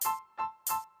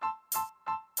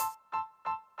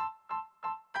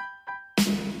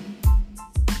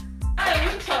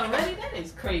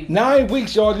crazy. 9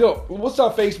 weeks, y'all. Yo, what's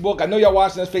up, Facebook? I know y'all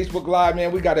watching this Facebook Live,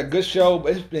 man. We got a good show,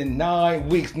 but it's been 9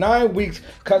 weeks. 9 weeks,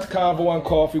 Cuts Convo and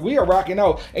Coffee. We are rocking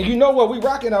out. And you know what? We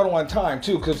rocking out on time,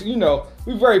 too, because, you know,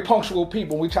 we're very punctual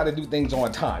people. We try to do things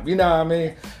on time. You know what I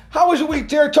mean? How was your week,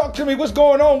 Terry? Talk to me. What's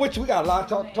going on with you? We got a lot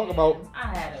to talk about. I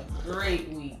had a great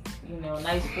week. You know,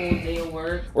 nice full day of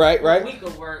work. Right. Week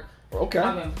of work. Okay.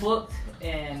 I've been booked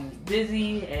and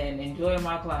busy and enjoying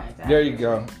my clients. There you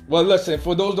go. Well, listen,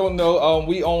 for those who don't know,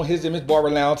 we own His Image Barber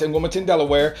Lounge in Wilmington,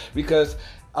 Delaware, because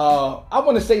I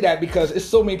want to say that because it's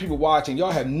so many people watching.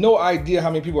 Y'all have no idea how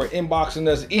many people are inboxing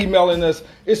us, emailing us.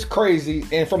 It's crazy,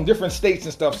 and from different states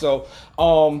and stuff. So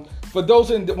for those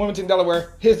in Wilmington,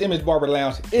 Delaware, His Image Barber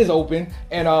Lounge is open,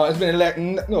 and it's been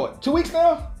 2 weeks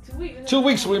now. 2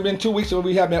 weeks. We've been 2 weeks, so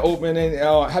we have been open and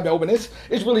have been open. It's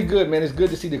really good, man. It's good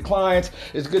to see the clients.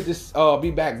 It's good to be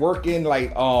back working,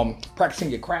 like practicing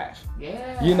your craft.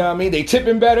 Yeah. You know what I mean? They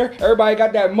tipping better. Everybody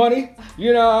got that money.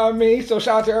 You know what I mean? So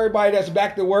shout out to everybody that's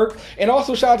back to work, and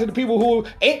also shout out to the people who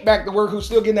ain't back to work who's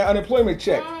still getting that unemployment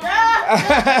check.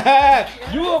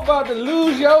 You about to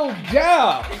lose your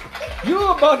job. You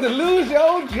about to lose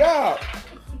your job.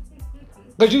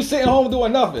 Because you sitting home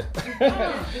doing nothing.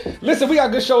 Listen, we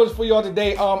got good shows for y'all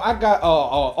today. I got an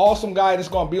awesome guy that's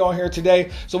going to be on here today.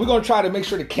 So we're going to try to make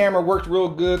sure the camera works real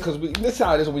good. Because this is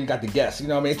how it is when we got the guests. You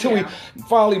know what I mean? Until we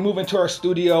finally move into our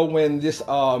studio when this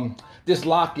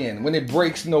lock-in, when it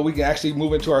breaks, you know, we can actually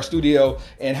move into our studio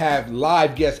and have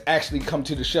live guests actually come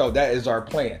to the show. That is our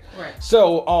plan. Right.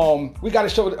 So we got a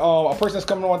show, a person that's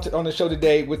coming on the show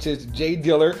today, which is Jay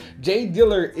Diller. Jay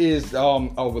Diller is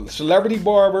a celebrity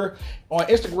barber. On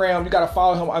Instagram, you got to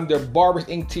follow him under Barbers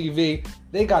Inc. TV.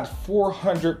 They got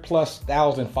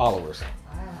 400,000+ followers.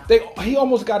 He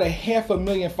almost got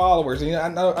 500,000 followers. And I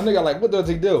know y'all like, what does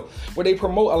he do? Well, they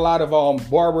promote a lot of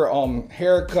barber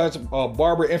haircuts,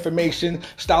 barber information,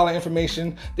 styling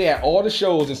information. They have all the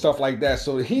shows and stuff like that.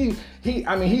 So he's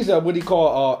a what he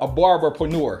call a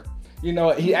barberpreneur. You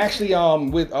know, he actually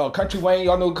with Country Wayne.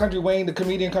 Y'all know Country Wayne, the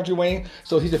comedian Country Wayne.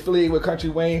 So he's affiliated with Country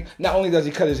Wayne. Not only does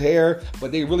he cut his hair,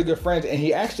 but they're really good friends. And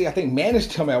he actually, I think,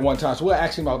 managed him at one time. So we'll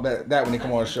ask him about that when he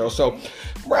come on the show. So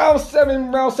round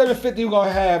 750, we're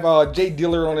gonna have Jay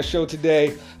Diller on the show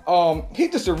today. He's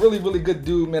just a really, really good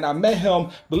dude, man. I met him,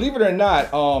 believe it or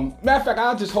not. Matter of fact,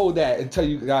 I'll just hold that and tell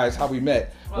you guys how we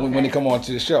met when he come on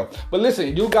to the show. But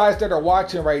listen, you guys that are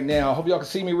watching right now, hope y'all can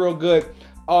see me real good.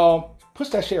 Push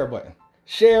that share button.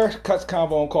 Share Cuts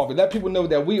Convo and Coffee. Let people know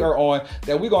that we are on,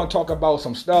 that we're going to talk about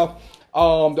some stuff.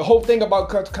 The whole thing about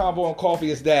Cuts Convo and Coffee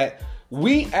is that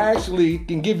we actually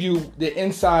can give you the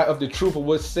inside of the truth of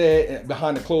what's said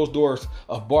behind the closed doors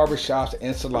of barbershops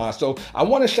and salons. So I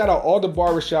want to shout out all the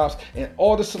barbershops and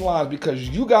all the salons because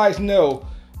you guys know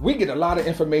we get a lot of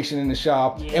information in the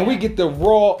shop and we get the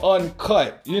raw,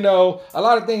 uncut. You know, a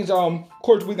lot of things, of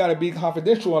course, we got to be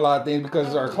confidential on a lot of things because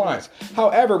it's our clients.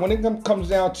 However, when it comes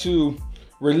down to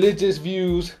religious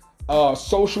views,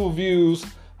 social views,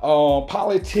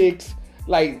 politics,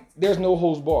 like there's no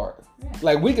holds barred.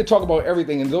 Like we could talk about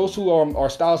everything. And those who are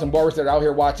stylists and barbers that are out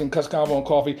here watching Cuts Convo and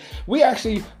Coffee, we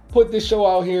actually put this show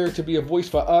out here to be a voice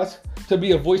for us, to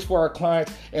be a voice for our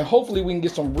clients, and hopefully we can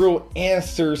get some real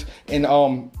answers and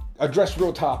address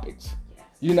real topics.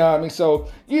 You know what I mean? So,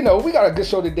 you know, we got a good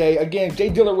show today. Again, Jay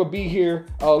Diller will be here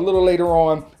a little later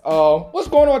on. What's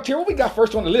going on, Terry? What we got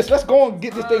first on the list? Let's go and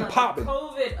get this thing popping.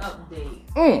 COVID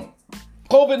update.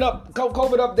 COVID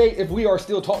update, if we are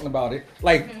still talking about it.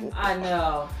 Like, I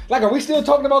know. Like, are we still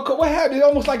talking about what happened? It's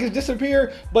almost like it's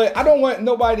disappeared, but I don't want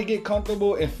nobody to get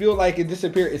comfortable and feel like it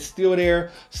disappeared. It's still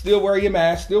there. Still wear your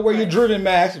mask. Still wear your driven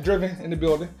mask. Driven in the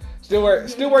building. Still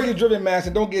wear your driven mask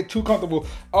and don't get too comfortable.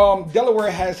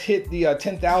 Delaware has hit the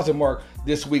 10,000 mark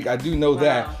this week. I do know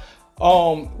that.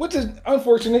 Which is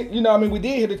unfortunate. You know, I mean, we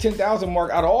did hit the 10,000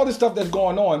 mark. Out of all the stuff that's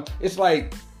going on, it's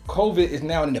like COVID is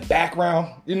now in the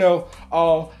background, you know.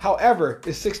 However,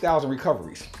 it's 6,000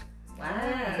 recoveries.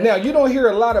 Wow. Now, you don't hear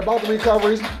a lot about the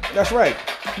recoveries. That's right.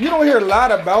 You don't hear a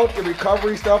lot about the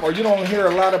recovery stuff, or you don't hear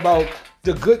a lot about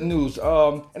the good news.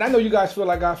 And I know you guys feel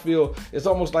like I feel. It's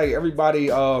almost like everybody,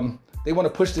 they want to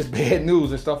push this bad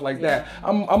news and stuff like that.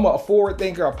 I'm a forward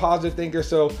thinker, a positive thinker.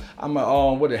 So I'm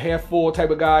a half full type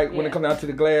of guy when it comes down to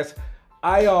the glass.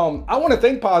 I want to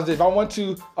think positive. I want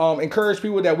to encourage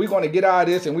people that we're going to get out of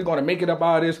this and we're going to make it up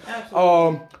out of this.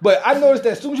 But I noticed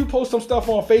that as soon as you post some stuff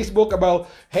on Facebook about,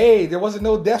 hey, there wasn't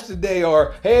no deaths today,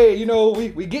 or hey, you know,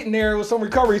 we getting there with some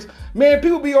recoveries, man,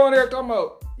 people be on there talking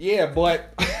about, yeah,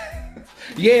 but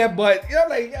Yeah, but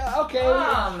like okay,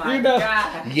 Oh my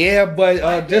God. Yeah,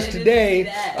 but just couldn't today,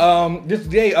 you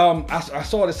see I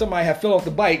saw that somebody had fell off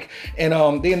the bike and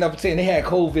they ended up saying they had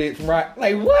COVID from right.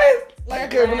 Like what? Like I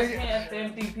can't believe. Half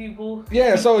empty people.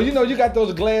 Yeah, so you got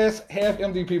those glass half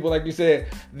empty people, like you said,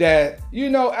 that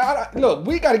look,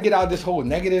 we got to get out of this whole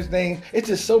negative thing. It's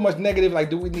just so much negative. Like,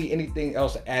 do we need anything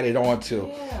else added on to?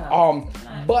 Yeah.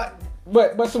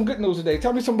 But some good news today.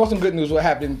 Tell me about some good news. What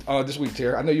happened this week,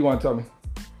 Tara? I know you want to tell me.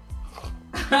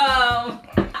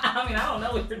 I mean, I don't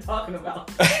know what you're talking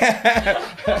about. Oh,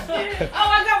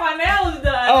 I got my nails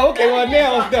done. Oh, okay, well,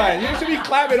 nails done. You should be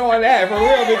clapping on that for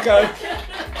real because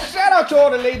shout out to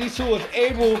all the ladies who was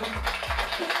able.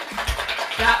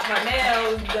 Got my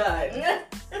nails done.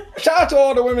 Shout out to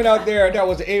all the women out there that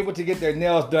was able to get their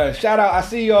nails done. Shout out, I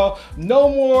see y'all. No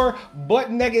more butt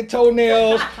naked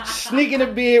toenails, sneaking the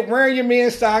bed, wearing your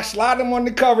men's socks, sliding them on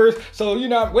the covers. So,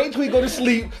 wait till he go to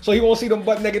sleep so he won't see them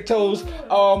butt naked toes.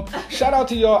 Shout out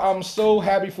to y'all. I'm so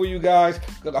happy for you guys.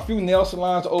 A few nail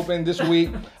salons open this week.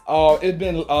 It's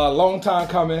been a long time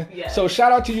coming. Yes. So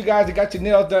shout out to you guys that got your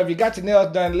nails done. If you got your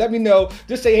nails done, let me know.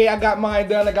 Just say, hey, I got mine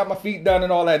done. I got my feet done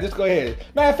and all that. Just go ahead.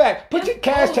 Matter of fact, put your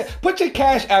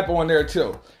cash app on there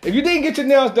too. If you didn't get your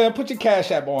nails done, put your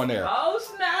cash app on there. Oh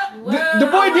snap! The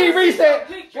boy D Reese said,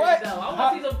 "What?" I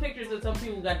want to see some pictures of some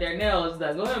people got their nails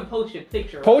done. Go ahead and post your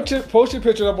picture. Post your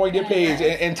picture up on your page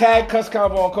and tag Cuss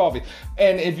Convo on Coffee.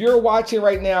 And if you're watching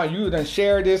right now, you done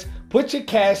share this. Put your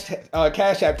cash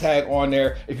app tag on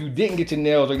there if you didn't get your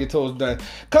nails or your toes done.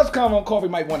 Cuss Convo on Coffee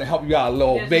might want to help you out a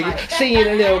little bit. Send you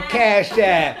a little cash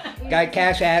app. Got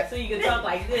cash app. So you can talk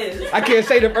like this. I can't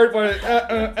say the earth for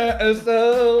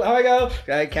so how I go?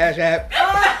 Got cash app.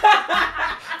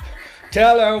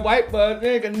 Tell her white butt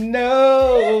nigga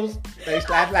knows. They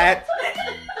slap.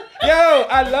 Yo,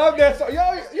 I love that song.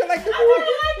 Yo, you like the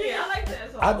movie? I like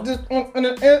that song. I just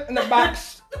in the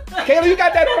box. Kayla, you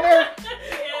got that on there?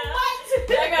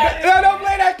 No, don't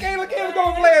play that, Kayla. Kayla's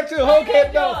gonna play it too.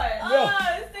 Okay, no.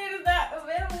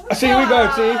 See, we go.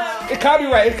 See, it's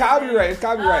copyright.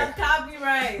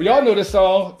 Copyright. We all know this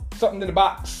song. Something in the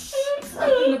box.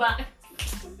 Something in the box.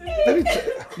 Let me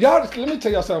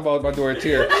tell y'all something about my daughter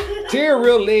Tier. Tier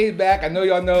real laid back. I know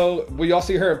y'all know when y'all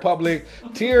see her in public.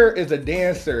 Tier is a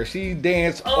dancer. She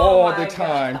dances all the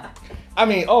time. God. I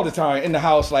mean, all the time in the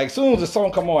house. Like, soon as the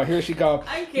song come on, here she come.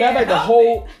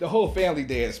 The whole family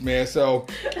dance, man. So,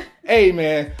 hey,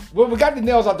 man, well, we got the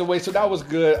nails out the way, so that was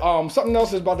good. Something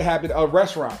else is about to happen.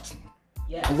 Restaurants.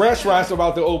 Yes. Restaurants are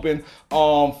about to open.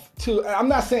 I'm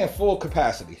not saying full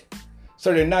capacity.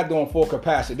 So they're not doing full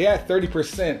capacity. They're at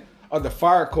 30% of the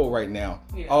fire code right now.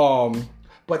 Yeah.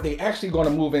 But they actually going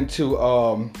to move into,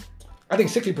 I think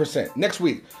 60% next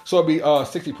week. So it'll be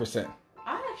 60%.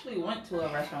 I actually went to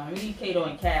a restaurant. Me, Kato,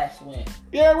 and Cass went.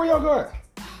 Yeah, where y'all going?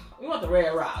 We went to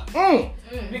Red Rock.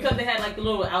 Because they had like the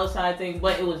little outside thing,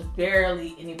 but it was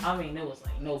barely any. I mean, there was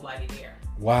like nobody there.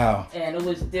 Wow. And it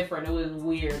was different. It was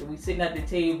weird. We sitting at the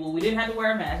table. We didn't have to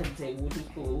wear a mask at the table, which was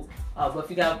cool. But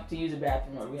if you got to use a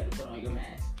bathroom, we had to put on your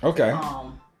mask. Okay.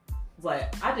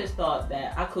 But I just thought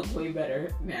that I cook way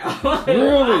better now.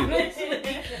 Really?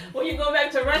 Honestly, when you go back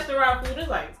to restaurant food, it's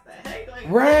like, the heck? Like,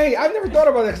 right. I've never thought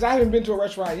about that because I haven't been to a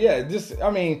restaurant yet.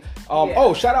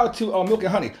 Oh, shout out to Milk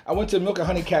and Honey. I went to Milk and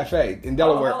Honey Cafe in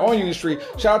Delaware on Union Street.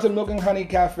 Shout out to Milk and Honey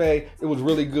Cafe. It was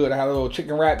really good. I had a little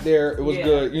chicken wrap there. It was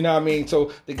good. You know what I mean?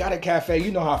 So they got a cafe. You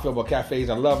know how I feel about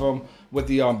cafes. I love them. With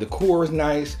the decor is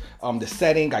nice. The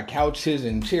setting got couches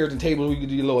and chairs and tables. We can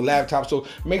do your little laptop. So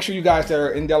make sure you guys that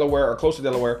are in Delaware or close to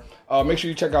Delaware, make sure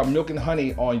you check out Milk and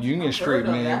Honey on Union Street,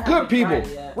 man. Good people,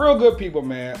 real good people,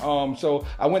 man. So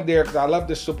I went there because I love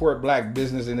to support black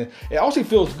business, and it also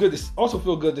feels good.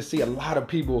 To, good to see a lot of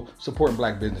people supporting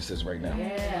black businesses right now.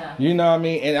 Yeah. You know what I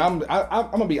mean? And I'm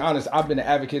gonna be honest. I've been an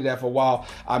advocate of that for a while.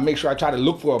 I make sure I try to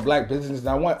look for a black business, and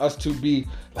I want us to be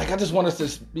I just want us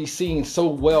to be seen so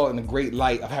well in a great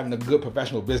light of having a good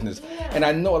professional business. Yeah. And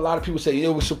I know a lot of people say,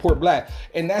 we support black.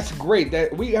 And that's great.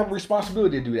 That we have a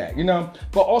responsibility to do that,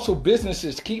 But also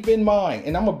businesses, keep in mind,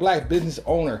 and I'm a black business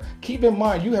owner, keep in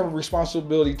mind you have a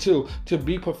responsibility too to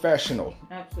be professional.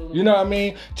 Absolutely. You know what I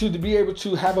mean? To be able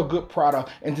to have a good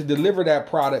product and to deliver that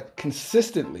product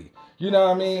consistently. You know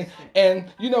what I mean?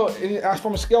 And,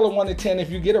 from a scale of 1 to 10, if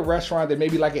you get a restaurant that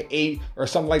maybe like an 8 or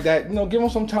something like that, give them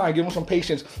some time, give them some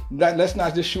patience. Let's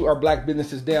not just shoot our black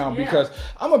businesses down because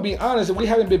I'm going to be honest, we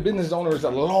haven't been business owners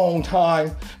a long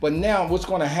time. But now what's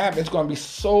going to happen, it's going to be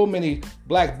so many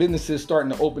black businesses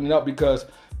starting to open it up because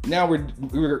now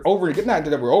we're over it. Not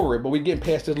that we're over it, but we're getting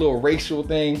past this little racial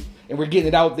thing and we're getting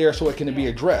it out there so it can be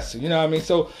addressed. You know what I mean?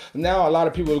 So now a lot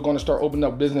of people are going to start opening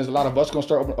up business. A lot of us are going to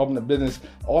start opening up business.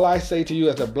 All I say to you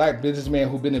as a black businessman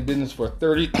who's been in business for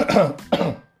 30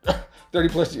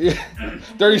 plus years,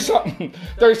 30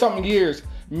 something years,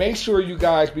 make sure you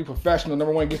guys be professional.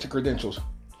 Number one, get your credentials.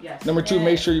 Yes. Number two,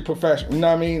 make sure you're professional. You know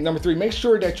what I mean? Number three, make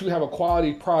sure that you have a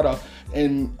quality product,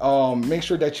 and make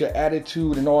sure that your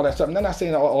attitude and all that stuff. And I'm not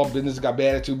saying all businesses got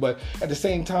bad attitude, but at the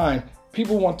same time,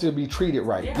 people want to be treated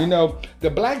right. Yeah. You know, the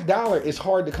black dollar is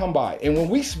hard to come by. And when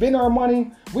we spend our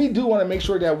money, we do want to make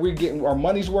sure that we're getting our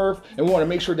money's worth, and we want to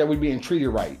make sure that we're being treated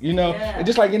right, you know, and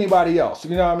just like anybody else,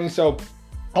 you know what I mean? So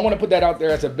I want to put that out there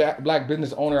as a black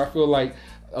business owner. I feel like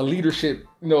a leadership,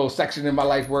 section in my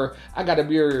life where I got to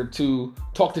be able to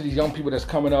talk to these young people that's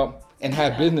coming up and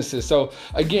have businesses. So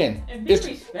again, and be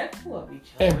respectful of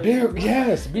each other. And be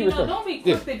respectful. Don't be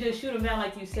quick to just shoot them down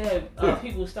like you said.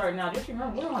 People starting out. Just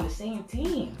remember, we're on the same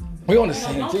team. We're on the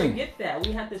same team. Don't forget that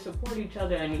we have to support each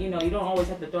other, and you don't always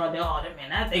have to throw out there. Oh, man,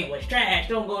 that thing was trash.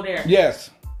 Don't go there. Yes.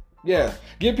 Yeah,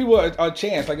 give people a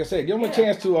chance. Like I said, give them a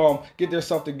chance to get their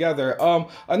stuff together.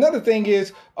 Another thing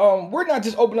is, we're not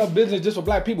just opening up business just for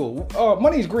black people.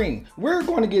 Money's green. We're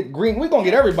going to get green. We're going to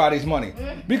get everybody's money.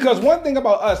 Because one thing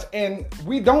about us, and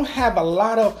we don't have a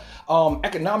lot of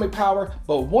economic power,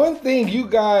 but one thing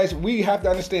we have to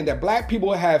understand that black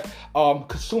people have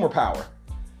consumer power.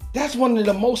 That's one of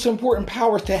the most important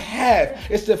powers to have.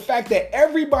 It's the fact that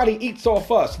everybody eats off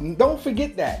us. Don't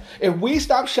forget that. If we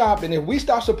stop shopping, if we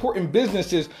stop supporting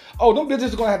businesses, them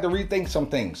businesses are going to have to rethink some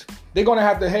things. They're going to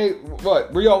have to, hey,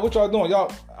 what y'all doing?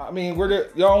 Y'all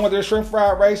want the shrimp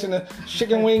fried rice and the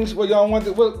chicken wings? Well, y'all want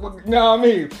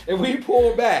If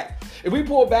we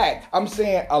pull back, I'm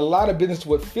saying a lot of business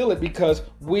would feel it because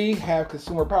we have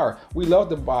consumer power. We love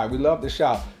to buy. We love to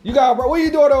shop. You guys, bro, what are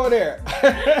you doing over there?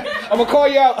 I'm gonna call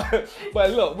you out.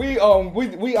 But look, we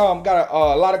got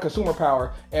a lot of consumer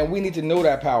power, and we need to know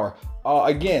that power.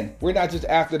 Again, we're not just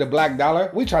after the black dollar.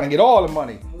 We're trying to get all the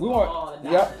money. We want all the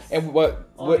dollars. And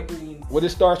what it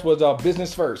starts was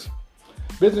business first.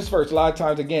 Business first. A lot of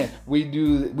times, again, we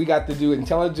got to do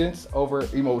intelligence over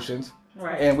emotions.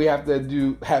 Right. And we have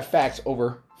to have facts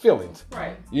over feelings.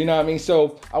 Right. You know what I mean?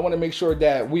 So I want to make sure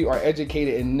that we are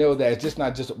educated and know that it's just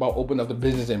not just about opening up the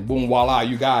business and boom, voila,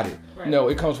 you got it. Right. No,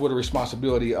 it comes with a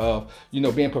responsibility of,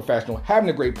 being professional,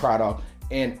 having a great product,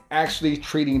 and actually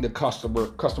treating the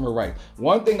customer right.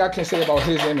 One thing I can say about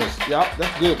his image,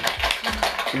 that's good.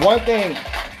 One thing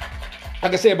I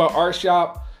can say about our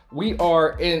shop, we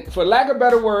are for lack of a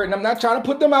better word, and I'm not trying to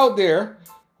put them out there,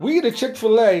 we the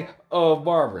Chick-fil-A of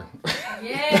barbering.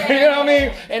 Yeah. You know what I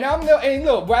mean? And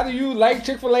look, whether you like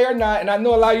Chick-fil-A or not, and I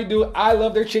know a lot of you do, I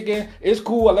love their chicken. It's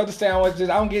cool. I love the sandwiches.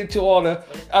 I don't get into all the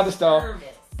other stuff.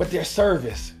 But their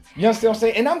service. You understand what I'm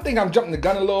saying? And I'm jumping the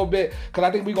gun a little bit because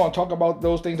I think we're going to talk about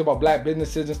those things about black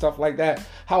businesses and stuff like that.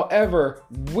 However,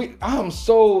 I'm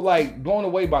so blown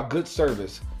away by good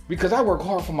service. Because I work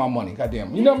hard for my money,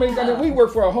 goddamn. You know what I mean? We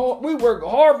work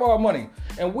hard for our money,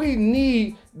 and we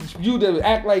need you to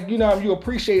act like you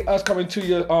appreciate us coming to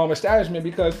your establishment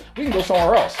because we can go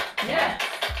somewhere else. Yeah.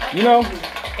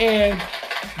 And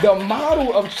the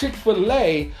model of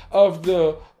Chick-fil-A of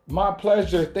the my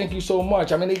pleasure, thank you so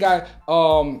much. I mean, they got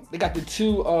the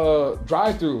two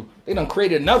drive-through. They done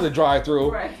created another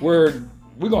drive-through where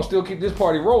we're gonna still keep this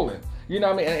party rolling. You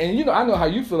know what I mean? And I know how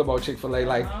you feel about Chick-fil-A.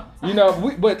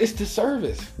 But it's the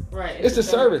service. Right. It's the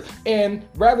service. And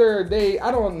rather they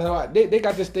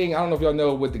got this thing, I don't know if y'all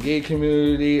know, with the gay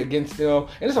community against them. And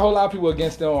there's a whole lot of people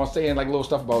against them on saying little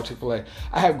stuff about Chick-fil-A.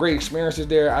 I have great experiences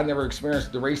there. I never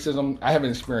experienced the racism. I haven't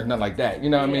experienced nothing like that. You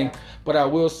know what I mean? But I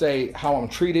will say how I'm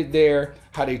treated there,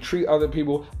 how they treat other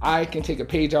people. I can take a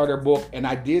page out of their book, and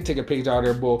I did take a page out of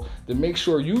their book to make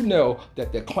sure you know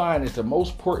that the client is the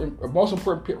most important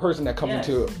person that comes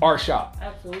into our shop.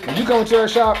 Absolutely. When you come into our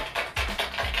shop,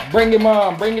 bring your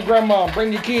mom, bring your grandma,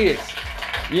 bring your kids.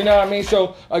 You know what I mean?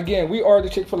 So again, we are the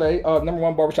Chick-fil-A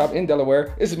 #1 barbershop in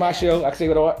Delaware. This is my show. I can say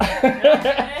what I want.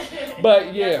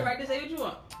 But yeah. You have the right to say what you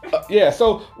want.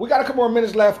 So we got a couple more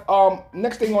minutes left.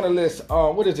 Next thing on the list,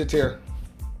 what is it here?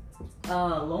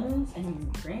 Loans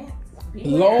and grants.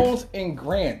 Beware. Loans and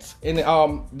grants, and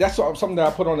that's something that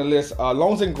I put on the list.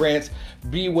 Loans and grants,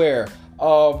 beware.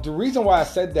 The reason why I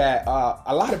said that,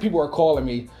 a lot of people are calling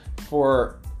me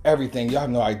for everything. Y'all have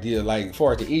no idea. As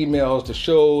far as the emails, the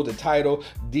show, the title,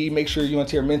 make sure you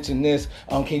and mention this.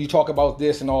 Can you talk about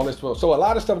this and all this? So a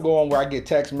lot of stuff going on where I get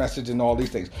text message and all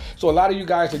these things. So a lot of you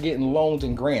guys are getting loans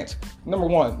and grants. Number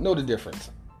one, know the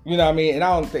difference. You know what I mean? And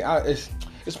I don't think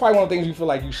it's probably one of the things you feel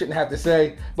like you shouldn't have to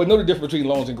say, but know the difference between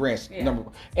loans and grants.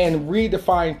 And read the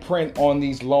fine print on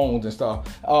these loans and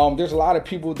stuff. There's a lot of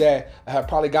people that have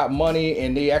probably got money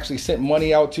and they actually sent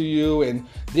money out to you, and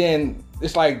then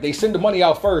it's like they send the money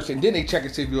out first and then they check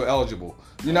and see if you're eligible.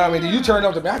 You know what I mean? You turn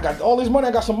up to me, I got all this money,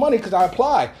 I got some money because I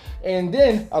applied. And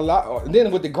then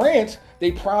then with the grants,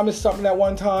 they promised something at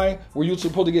one time where you were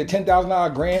supposed to get a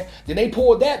 $10,000 grant. Then they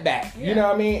pulled that back. You know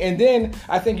what I mean? And then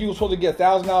I think you were supposed to get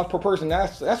 $1,000 per person.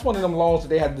 That's one of them loans that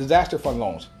they had, disaster fund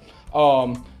loans.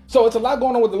 So it's a lot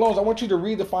going on with the loans. I want you to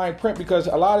read the fine print because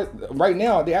right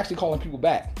now they're actually calling people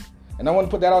back. And I want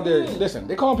to put that out there. Listen,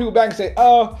 they're calling people back and say,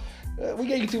 we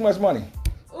gave you too much money.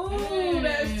 Ooh,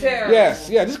 that's terrible. Yes,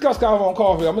 yeah, this is on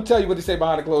Coffee. I'm going to tell you what they say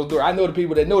behind the closed door. I know the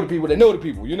people that know the people that know the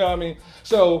people. You know what I mean?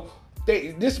 So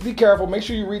just be careful. Make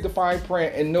sure you read the fine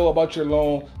print and know about your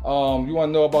loan. You want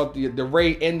to know about the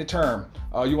rate and the term.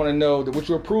 You want to know what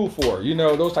you're approved for. You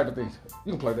know, those type of things.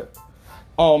 You can play that.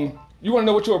 You want to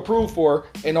know what you're approved for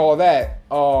and all that.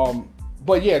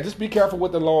 But yeah, just be careful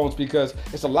with the loans because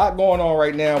it's a lot going on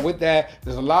right now with that.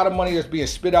 There's a lot of money that's being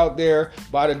spit out there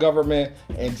by the government,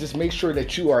 and just make sure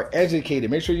that you are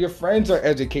educated. Make sure your friends are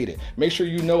educated. Make sure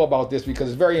you know about this because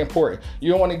it's very important.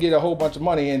 You don't want to get a whole bunch of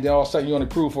money and then all of a sudden you're only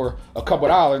approved for a couple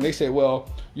dollars and they say, well,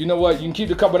 you know what, you can keep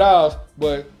the couple dollars,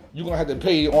 but you're going to have to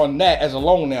pay on that as a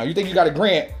loan now. You think you got a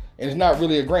grant, and it's not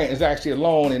really a grant, it's actually a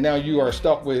loan, and now you are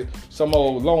stuck with some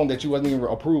old loan that you wasn't even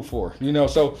approved for. You know,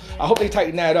 so I hope they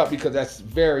tighten that up because that's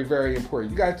very, very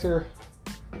important. You got it here?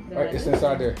 All right, it's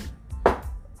inside there.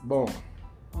 Boom.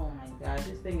 Oh my God,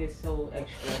 this thing is so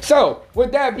extra. So,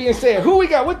 with that being said, who we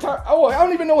got? What time? Oh, I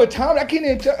don't even know what time. I can't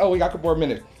even tell. Oh, we got a couple more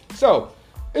minutes. So,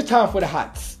 it's time for the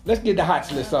hots. Let's get the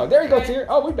hots list up. There you go, Tier.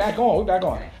 Oh, we back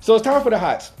on. So, it's time for the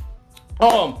hots.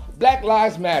 Black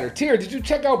Lives Matter. Tier, did you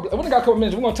check out? We only got a couple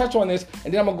minutes. We're gonna touch on this,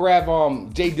 and then I'm gonna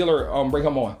grab Jay Diller, bring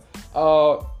him on.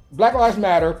 Black Lives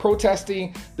Matter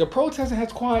protesting. The protesting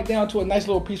has quieted down to a nice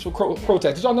little peaceful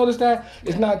protest. Did y'all notice that?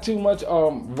 It's not too much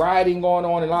rioting going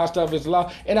on and a lot of stuff. It's a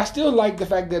lot, and I still like the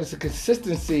fact that it's a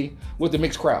consistency with the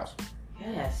mixed crowds.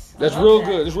 Yes. That's real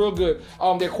good. It's real good.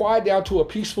 They're quiet down to a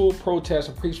peaceful protest,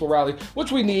 a peaceful rally,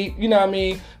 which we need, you know what I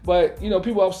mean? But, you know,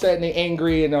 people are upset and they're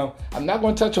angry, and I'm not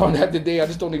going to touch on that today. I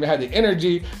just don't even have the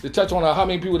energy to touch on how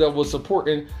many people that was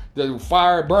supporting the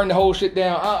fire, burn the whole shit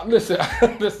down. Listen.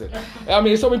 I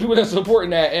mean, so many people that's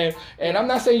supporting that, and I'm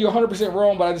not saying you're 100%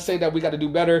 wrong, but I just say that we got to do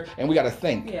better and we got to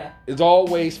think. Yeah. It's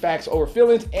always facts over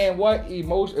feelings and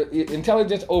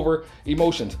intelligence over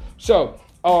emotions. So,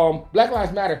 Black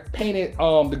Lives Matter painted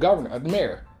the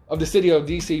mayor of the city of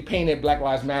DC painted Black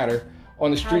Lives Matter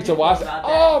on the streets of Washington.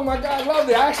 Oh my God, I loved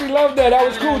it. I actually loved that. That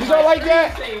was cool. Did y'all like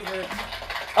that?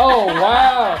 Oh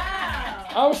wow.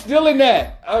 I'm still in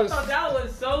that. I thought that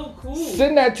was so cool.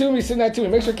 Send that to me.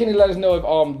 Make sure Kenny let us know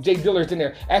if Jay Diller's in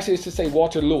there. Actually, it should say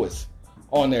Walter Lewis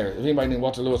on there. If anybody named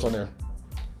Walter Lewis on there.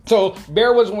 So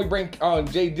bear with us when we bring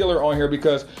Jay Diller on here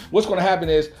because what's going to happen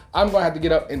is I'm going to have to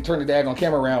get up and turn the daggone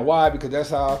camera around. Why? Because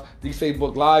that's how these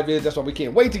Facebook Live is. That's why we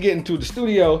can't wait to get into the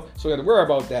studio. So we have to worry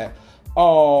about that.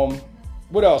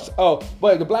 What else? Oh,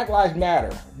 but the Black Lives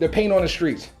Matter, the paint on the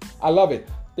streets. I love it.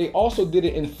 They also did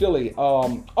it in Philly.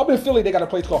 Up in Philly, they got a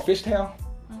place called Fishtown.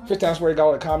 Fishtown's where they got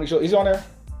all the comedy shows. Is he on there?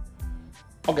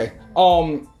 Okay.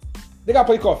 They got a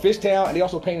place called Fishtown, and they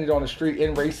also painted on the street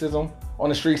in racism on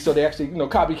the street, so they actually,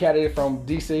 copycatted it from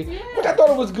DC, which I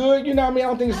thought it was good. You know what I mean? I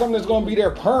don't think it's something that's going to be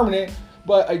there permanent,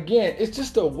 but again, it's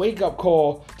just a wake-up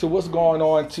call to what's going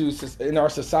on in our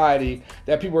society,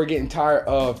 that people are getting tired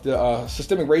of the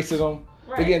systemic racism.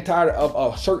 Right. They're getting tired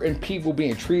of certain people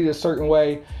being treated a certain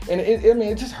way, and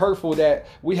it's just hurtful that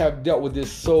we have dealt with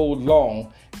this so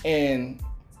long, and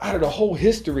out of the whole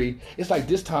history, it's like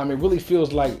this time it really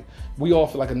feels like we all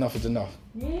feel like enough is enough.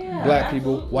 Yeah, Black absolutely.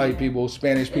 people, white people,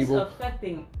 Spanish people. It's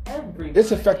affecting everybody.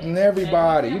 It's affecting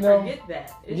everybody, and forget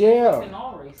that. It's affecting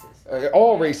all races.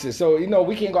 All races. So,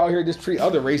 we can't go out here and just treat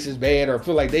other races bad or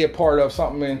feel like they're a part of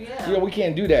something. And, we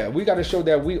can't do that. We got to show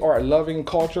that we are a loving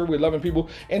culture. We're loving people.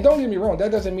 And don't get me wrong,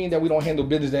 that doesn't mean that we don't handle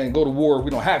business and go to war if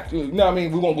we don't have to. You know what I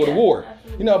mean? We won't go to war.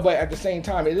 Absolutely. But at the same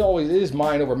time, it always is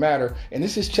mind over matter. And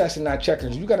this is chess and not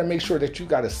checkers. You got to make sure that you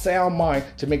got a sound mind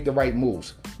to make the right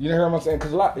moves. You know what I'm saying?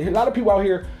 Because a lot of people out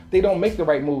here, they don't make the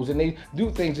right moves and they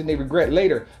do things and they regret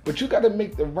later. But you got to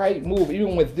make the right move,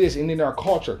 even with this and in our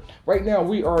culture. Right now,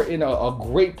 we are in a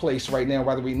great place right now,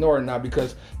 whether we know or not,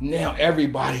 because now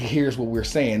everybody hears what we're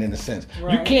saying in a sense.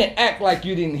 Right. You can't act like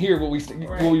you didn't hear what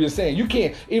we were saying. You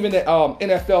can't. Even the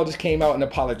NFL just came out and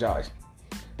apologized.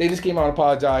 They just came out and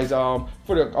apologized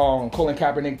for the Colin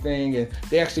Kaepernick thing, and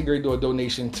they actually agreed to a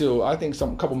donation too. I think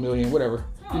a couple million, whatever.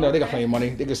 They got plenty of money.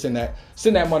 They can send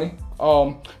that money.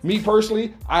 Me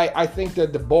personally, I think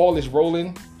that the ball is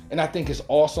rolling, and I think it's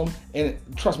awesome. And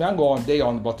trust me, I can go on day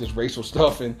on about this racial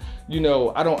stuff. And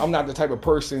I'm not the type of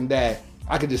person that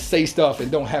I could just say stuff and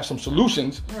don't have some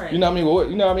solutions. Right. You know what I mean? Well,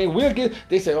 you know what I mean? We'll get.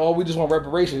 They say, oh, we just want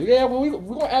reparations. Yeah, well,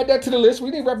 we're gonna add that to the list. We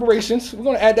need reparations. We're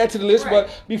gonna add that to the list. Right.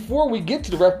 But before we get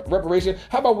to the reparation,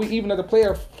 how about we even the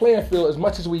playing field as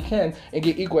much as we can and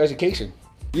get equal education?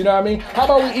 You know what I mean? How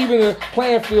about we even the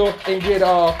playing field and get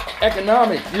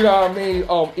economic, you know what I mean,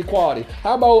 equality?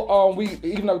 How about we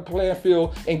even the playing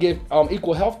field and get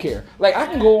equal health care? Like, I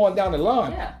can go on down the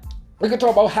line. Yeah. We can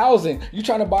talk about housing. You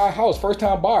trying to buy a house,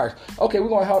 first-time buyers. Okay, we're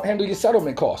going to handle your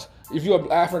settlement costs if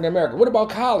you're African American. What about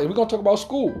college? We're going to talk about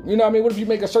school. You know what I mean? What if you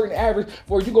make a certain average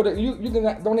where you go to, you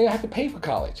don't even have to pay for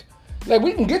college? Like,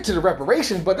 we can get to the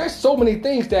reparations, but there's so many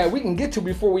things that we can get to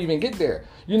before we even get there.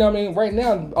 You know what I mean? Right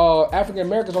now, African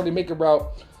Americans only make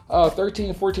about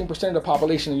 13-14% of the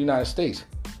population of the United States.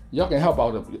 Y'all can help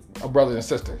out a brother and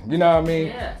sister. You know what I mean?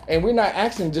 Yeah. And we're not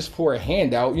asking just for a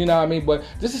handout. You know what I mean? But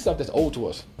this is stuff that's owed to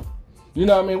us. You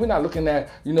know what I mean? We're not looking at,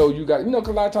 because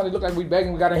a lot of times it look like we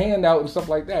begging, we got a handout and stuff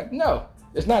like that. No,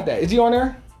 it's not that. Is he on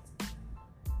there?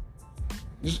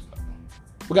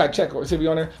 We got to check see if he's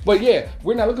on there. But yeah,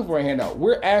 we're not looking for a handout.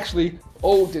 We're actually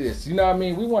owed to this. You know what I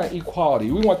mean? We want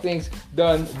equality. We want things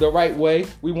done the right way.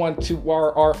 We want to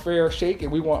our fair shake,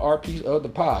 and we want our piece of the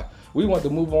pie. We want to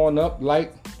move on up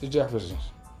like the Jeffersons.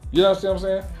 You know what I'm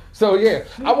saying? So yeah,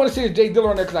 I want to see Jay Diller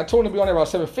on there because I told him to be on there about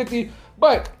 7:50.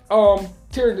 But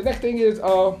Terry, the next thing is,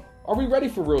 are we ready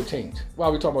for real change?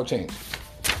 While we talk about change,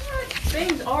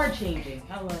 Things are changing.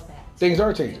 I love that. Things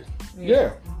are changing.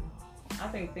 Yeah. I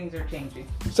think things are changing.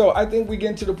 So I think we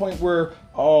get to the point where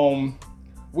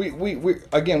we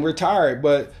again, we're tired,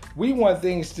 but we want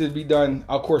things to be done,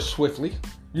 of course, swiftly.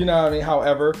 You know what I mean?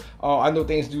 However, I know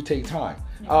things do take time.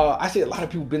 I see a lot of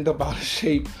people bent up out of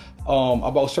shape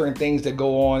about certain things that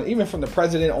go on, even from the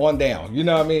president on down. You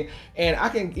know what I mean? And I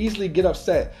can easily get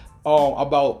upset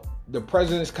about the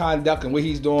president's conduct and what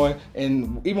he's doing,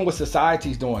 and even what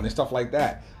society's doing and stuff like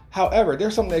that. However,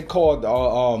 there's something they call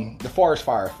the forest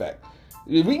fire effect.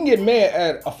 We can get mad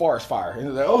at a forest fire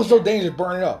and like, oh, it's so dangerous,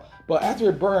 burn it up. But after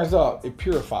it burns up, it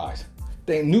purifies.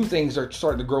 New things are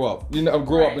starting to grow up,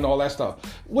 up and all that stuff.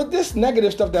 With this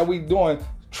negative stuff that we're doing,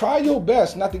 try your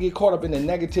best not to get caught up in the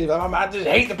negative. I just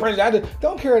hate the president.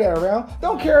 Don't carry that around.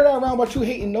 Don't carry that around about you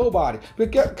hating nobody.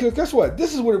 But guess what?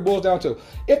 This is what it boils down to.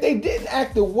 If they didn't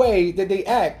act the way that they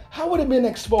act, how would it have been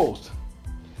exposed?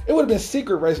 It would have been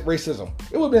secret racism.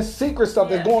 It would have been secret stuff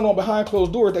that's going on behind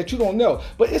closed doors that you don't know.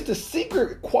 But it's the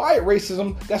secret, quiet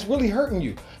racism that's really hurting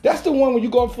you. That's the one when you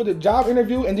go up for the job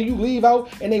interview and then you leave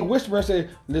out and they whisper and say,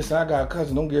 listen, I got a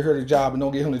cousin, don't get her the job and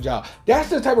don't get him the job.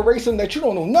 That's the type of racism that you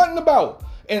don't know nothing about.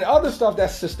 And other stuff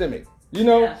that's systemic,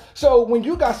 Yeah. So when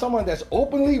you got someone that's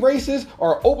openly racist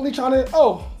or openly trying to,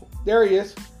 oh, there he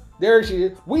is. There she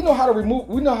is. We know how to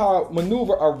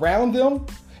maneuver around them.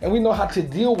 And we know how to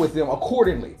deal with them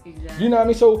accordingly. Exactly. You know what I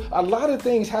mean? So a lot of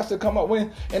things has to come up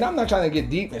and I'm not trying to get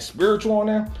deep and spiritual on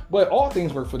there, but all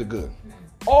things work for the good.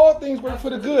 All things work for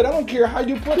the good. I don't care how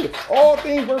you put it. All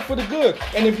things work for the good.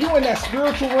 And if you're in that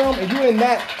spiritual realm and you're in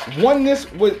that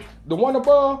oneness with the one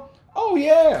above, oh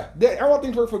yeah, all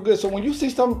things work for good. So when you see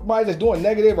somebody that's doing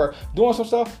negative or doing some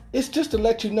stuff, it's just to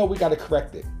let you know we got to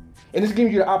correct it. And it's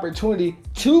giving you the opportunity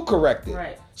to correct it.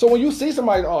 Right. So when you see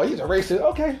somebody, oh, he's a racist,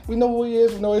 okay, we know who he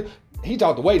is, we know he's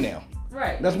out the way now.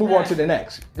 Right. Let's move on to the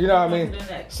next. You know what I mean?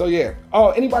 So yeah. Oh,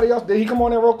 anybody else? Did he come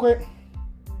on there real quick?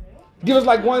 Give us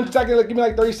like 1 second, give me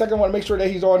like 30 seconds. I want to make sure that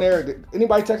he's on there.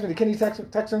 Anybody text me? Did Kenny text him?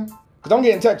 Because I'm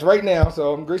getting text right now,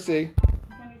 so I'm great to see.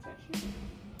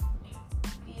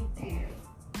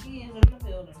 He is in the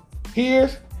building. He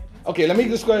is? Okay, let me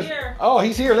discuss. Oh,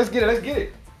 he's here. Let's get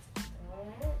it.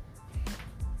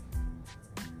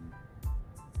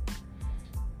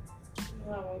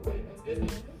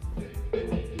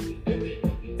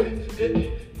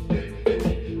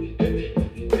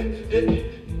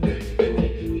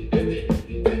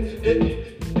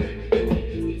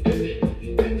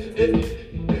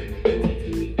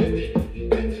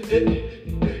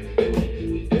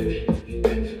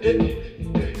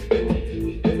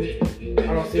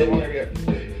 I don't see him on there yet.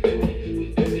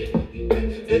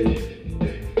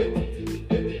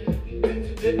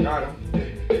 Got him.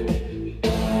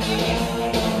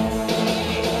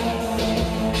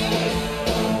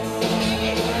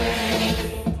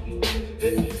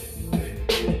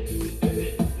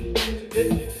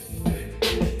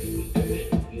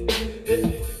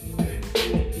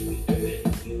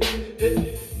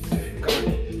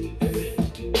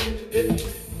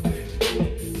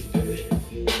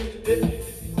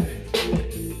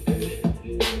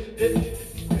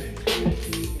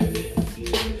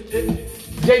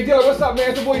 Jay Diller, what's up, man?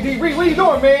 It's your boy D. Reed. What you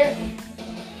doing, man?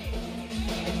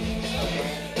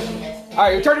 All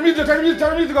right, turn the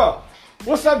music off.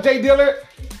 What's up, Jay Dillard?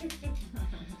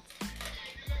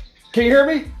 Can you hear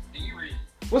me?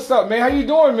 What's up, man? How you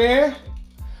doing, man?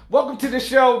 Welcome to the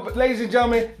show, ladies and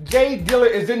gentlemen. Jay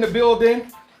Dillard is in the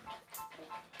building.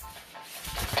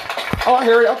 Oh, I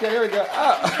hear it. Okay, here we go.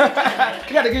 Oh.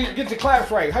 You got to get your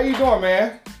claps right. How you doing,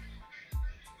 man?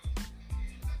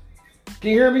 Can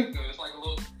you hear me? It's like a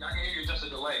little, I can hear you, just a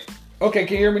delay. Okay,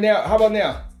 can you hear me now? How about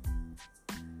now?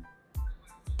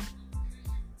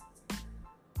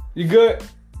 You good?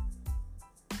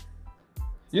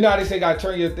 You know how they say gotta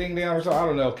turn your thing down or something? I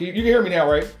don't know. You can hear me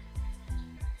now, right?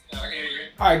 Yeah, I can hear you.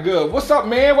 All right, good. What's up,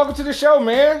 man? Welcome to the show,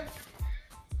 man.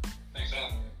 Thanks,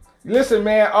 Alan. Listen,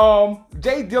 man.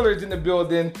 Jay Dillard's in the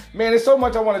building, man. There's so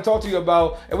much I want to talk to you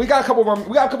about, and we got a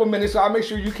couple minutes, so I'll make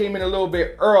sure you came in a little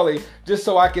bit early, just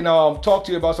so I can talk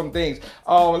to you about some things.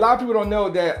 A lot of people don't know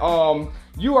that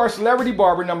you are Celebrity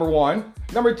Barber, number one.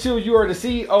 Number two, you are the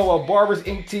CEO of Barbers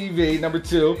Inc. TV. Number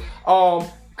two,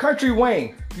 Country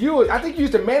Wayne. I think you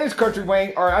used to manage Country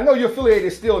Wayne, or I know you're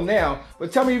affiliated still now,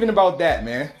 but tell me even about that,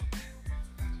 man.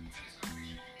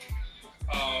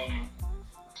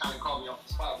 Kind of caught me off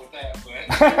the spot with that, but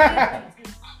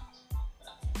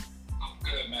I'm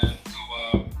good, man.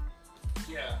 So,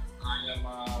 yeah, I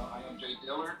am Jay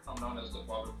Dillard. I'm known as the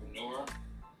Barberpreneur,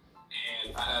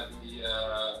 and I have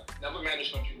never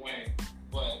managed Country Wayne,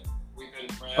 but we've been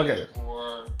friends for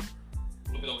a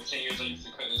little bit over 10 years. I used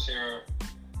to cut his hair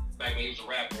back when he was a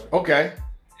rapper. Okay.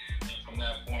 And then from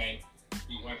that point,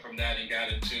 he went from that and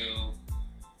got into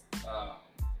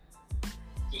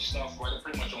just stuff right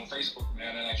pretty much on Facebook,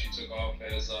 man, and actually took off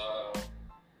as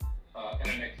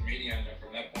internet comedian. And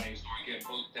from that point, he started getting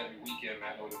booked every weekend,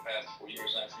 man, over the past 4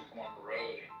 years. Actually come on the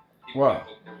road. And wow.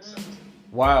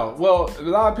 Wow. Well, a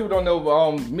lot of people don't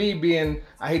know, me being,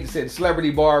 I hate to say it,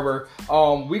 celebrity barber,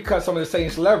 we cut some of the same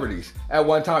celebrities at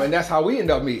one time, and that's how we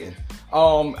ended up meeting.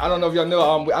 I don't know if y'all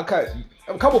know, I cut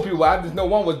a couple people, I just know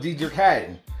one was Deitrick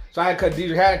Haddon. So I had cut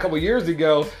Deitrick Haddon a couple years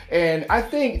ago, and I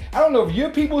don't know if your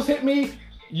people's hit me,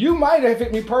 you might have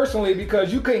hit me personally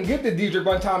because you couldn't get to Deitrick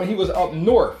one time and he was up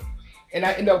north. And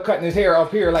I ended up cutting his hair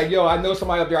up here, like, yo, I know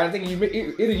somebody up there. I think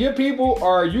either your people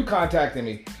or you contacted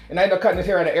me. And I ended up cutting his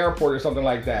hair at an airport or something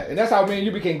like that. And that's how me and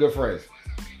you became good friends.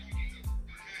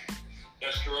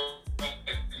 That's true.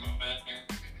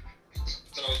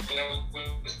 So,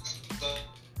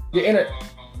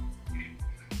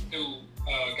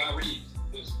 Guy Reeves,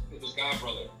 it was God's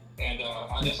brother. And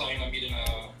that's how I ended up meeting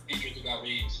Deitrick to Guy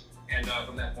Reeves. And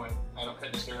from that point, I ended up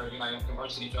cutting his hair, I ended up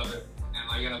conversing each other. And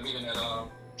I ended up meeting at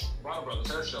Ron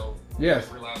Brothers hair show. Yes.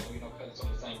 I realized, cutting some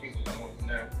of the same people that went from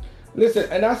there. Listen,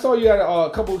 and I saw you at a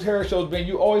couple of hair shows, man.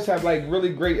 You always have like really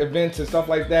great events and stuff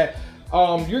like that.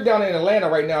 You're down in Atlanta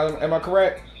right now, am I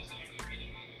correct?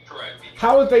 Correct.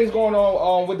 How are things going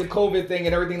on with the COVID thing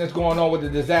and everything that's going on with the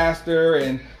disaster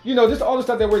and just all the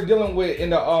stuff that we're dealing with in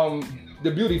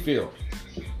the beauty field?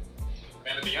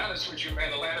 Man, to be honest with you,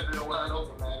 man, Atlanta been wide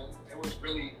open, man. It was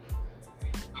really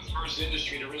the first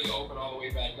industry to really open all the way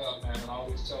back up, man. And I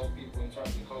always tell people in terms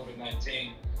of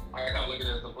COVID-19, I kind of look at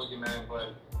it as the boogeyman,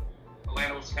 but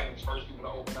Atlanta was kind of the first people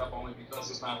to open up only because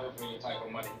it's not hurting any type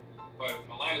of money. But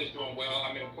Atlanta is doing well.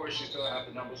 I mean, of course, you still have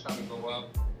the numbers kind of go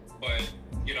up, but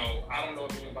I don't know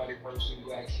if anybody personally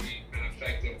who actually been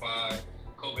affected by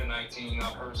COVID-19.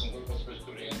 I've heard some whispers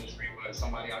through the industry, but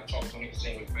somebody I've talked to on a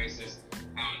continuous basis,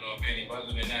 I don't know if any. But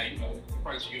other than that, you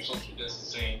probably should use social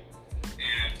distancing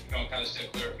and kind of stay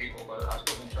clear of people. But I've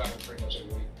still been traveling pretty much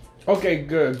every week. Okay,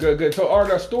 good. So are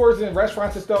there stores and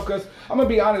restaurants and stuff? Because I'm gonna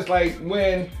be honest, like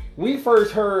when we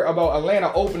first heard about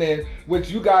Atlanta opening, which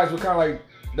you guys were kind of like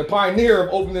the pioneer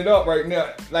of opening it up right now,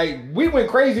 like we went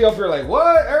crazy up here, like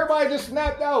what? Everybody just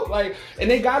snapped out, like, and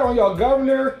they got on y'all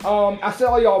governor. I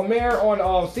saw y'all mayor on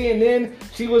CNN.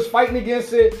 She was fighting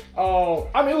against it.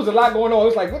 I mean, it was a lot going on.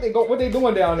 It's like what they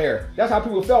doing down there? That's how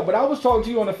people felt. But I was talking to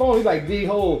you on the phone. He's like,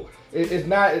 D-Ho, it's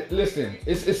not. Listen,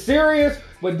 it's serious.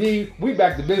 But D, we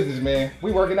back to business, man.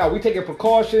 We working out. We taking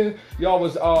precautions. Y'all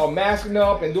was masking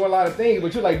up and doing a lot of things.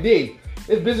 But you're like, D,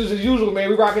 it's business as usual, man.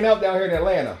 We rocking out down here in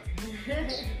Atlanta.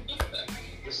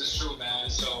 This is true, man.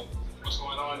 So what's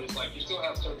going on is like you still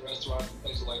have certain restaurants and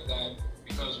places like that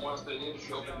because once the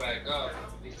industry opened back up,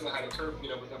 they still had a curfew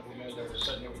that was implemented that was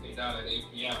shutting everything down at 8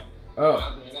 p.m. Oh.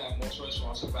 Other than that, most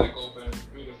restaurants are back open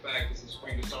due to the fact this is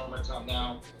spring to summertime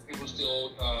now. People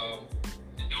still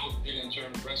indulging in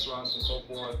terms of restaurants and so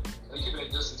forth. They keep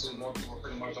it distancing. More people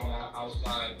pretty much on the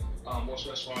outside. Most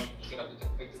restaurants you have to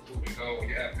take the food and go.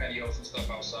 You have patios and stuff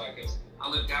outside because I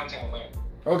live downtown Atlanta.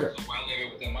 Okay. So while I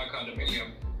live within my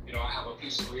condominium, You know, I have a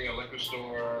pizzeria, a liquor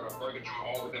store, a burger joint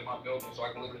all within my building, so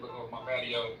I can literally look over my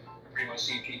patio and pretty much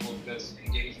see people just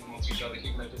engaging amongst each other,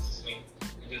 keeping it distancing,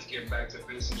 and just getting back to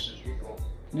business as usual.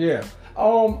 Yeah. I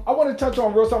want to touch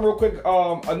on something real quick.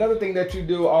 Another thing that you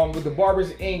do with the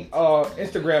Barbers Inc.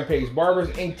 Instagram page, Barbers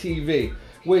Inc. TV,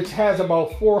 which has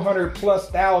about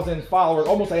 400,000+ followers,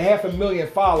 almost 500,000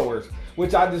 followers,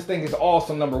 which I just think is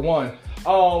awesome, number one.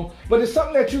 But it's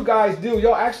something that you guys do.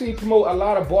 Y'all actually promote a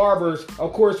lot of barbers,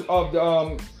 of course, of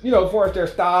the, you know, as far as their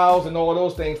styles and all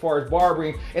those things, as far as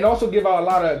barbering, and also give out a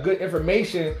lot of good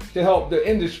information to help the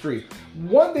industry.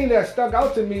 One thing that stuck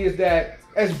out to me is that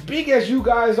as big as you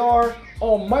guys are,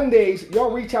 on Mondays,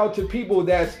 y'all reach out to people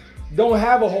that don't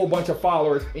have a whole bunch of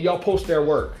followers, and y'all post their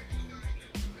work.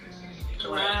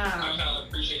 Wow. I kind of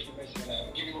appreciate you mentioning that.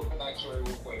 I'll give you a little backstory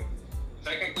real quick.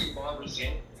 Technically, Barbers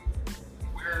Inc.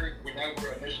 When we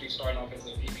were initially starting off as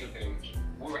a feature page,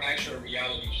 we were actually a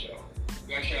reality show.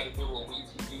 We actually had to do what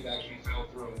WeTV that actually fell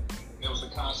through. It was a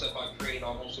concept I created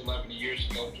almost 11 years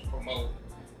ago to promote,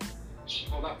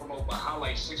 well, not promote, but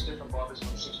highlight 6 different barbers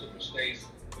from 6 different states.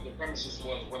 But the premises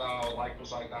was what our life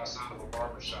was like outside of a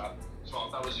barber shop. So I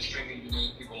thought it was extremely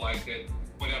unique. People liked it.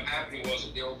 What ended up happening was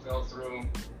the deal fell through.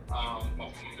 My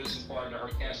former business partner, her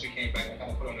cancer came back and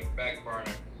kind of put on the back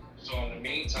burner. So in the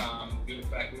meantime, due to the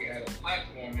fact we had a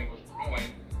platform that was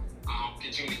growing,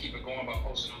 continued to keep it going by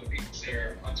posting other people's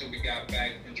hair until we got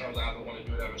back in terms of either want to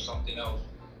do that or something else.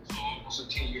 So it was a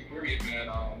 10-year period,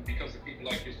 man, because of people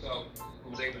like yourself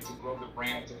who was able to grow the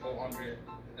brand to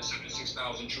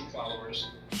 476,000 true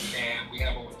followers, and we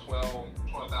have over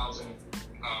 12,000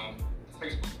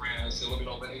 Facebook friends, a little bit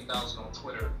over 8,000 on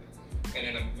Twitter. And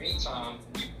in the meantime,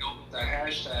 we built the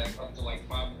hashtag up to like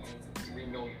 5.3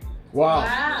 million. Wow.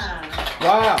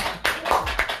 Wow.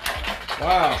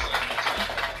 Wow.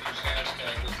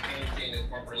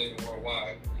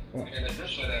 Worldwide. And in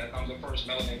addition to that, I'm the first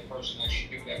melanated person to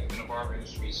actually do that within the barber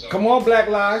industry. So come on, Black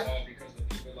Lives. All because of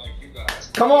people like you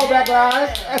guys. Come on, Black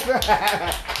Lives.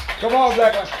 Come on,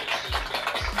 Black Lives.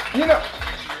 You know.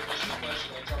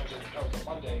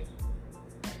 Monday,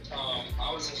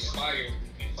 I was inspired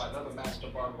by another master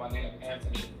barber by the name of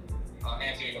Anthony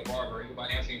the Barber. He goes by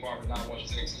Anthony Barber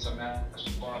 916. He's a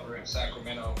master barber in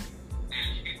Sacramento,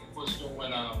 and he was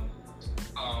doing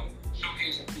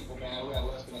showcasing people, man, who had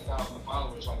less than 1,000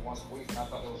 followers like once a week, and I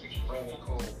thought that was extremely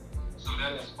cool. So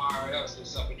that inspired us to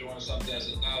start doing something that's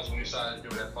 1,000. We decided to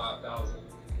do it at 5,000.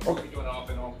 Okay. We've been doing it off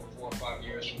and on for 4 or 5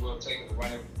 years. We'll take it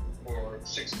running for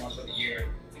 6 months of the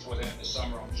year. Towards the end of the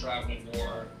summer, I'm traveling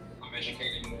more. I'm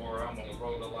educating more. I'm on the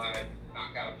road a lot. I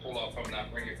kind of pull off from it and I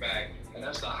bring it back. And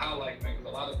that's the highlight, man,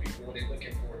 because a lot of people, what they're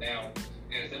looking for now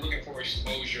is they're looking for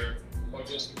exposure or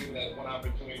just to give that one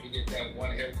opportunity to get that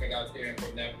one haircut out there, and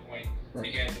from that point,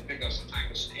 began to pick up some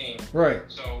type of steam. Right.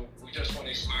 So we just want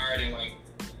to inspire and like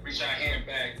reach our hand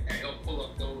back and help pull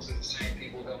up those of the same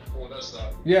people that pulled us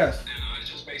up. Yes. And it's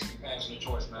just basically passing the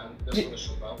torch, man. That's what it's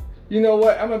about. You know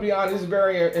what? I'm gonna be honest. It's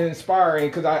very inspiring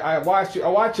because I watch you. I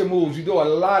watch your moves. You do a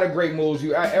lot of great moves.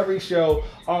 You at every show.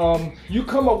 You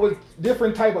come up with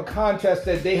different type of contests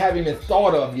that they haven't even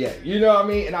thought of yet. You know what I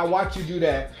mean? And I watch you do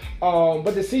that.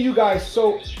 But to see you guys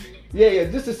so,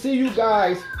 just to see you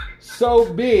guys so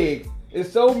big,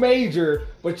 it's so major.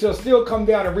 But you'll still come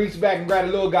down and reach back and grab a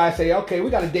little guy and say, okay, we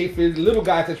got a date for the little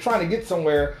guy that's trying to get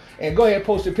somewhere, and go ahead and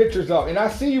post your pictures up. And I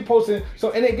see you posting.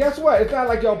 So, and then guess what? It's not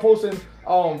like y'all posting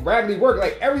raggedy work.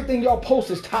 Like everything y'all post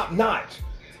is top notch.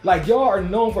 Like y'all are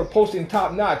known for posting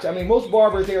top notch. I mean, most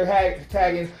barbers, they're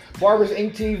tagging Barbers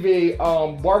Inc. TV,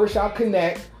 Barbershop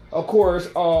Connect, of course,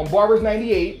 Barbers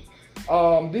 98.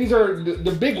 These are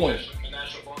the big ones.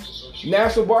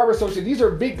 National Barber Association. These are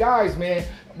big guys, man.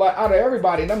 But out of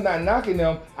everybody, and I'm not knocking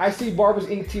them, I see Barbers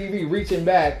Inc. TV reaching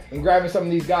back and grabbing some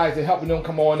of these guys and helping them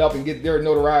come on up and get their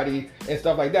notoriety and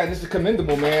stuff like that. And this is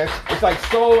commendable, man. It's like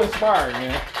so inspiring,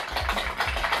 man.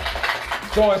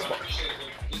 So inspiring.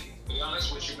 To be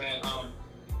honest with you, man,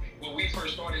 when we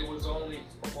first started, it was only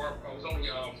 4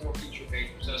 feature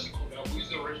pages. That's cool. We was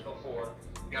the original 4.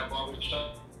 We got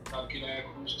Barbershop Connect,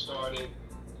 who started.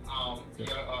 We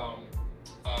got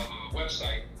a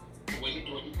website. When you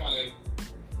kind of,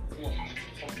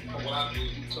 what I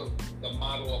did, he took the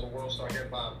model of a World Star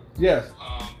Hip Hop. Yes.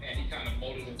 And he kind of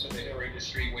molded into the hair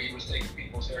industry where he was taking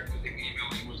people's hair because they email,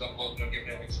 he was uploading them, giving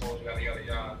them exposure, yada yada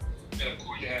yada. And of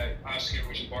course you had Oscar,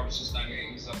 which is Barber since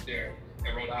 98. He's up there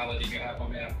in Rhode Island. You have my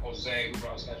man Jose, who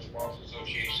runs National Barbers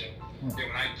Association. Then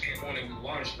when I came on and we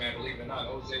launched, man, believe it or not,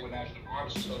 Jose with National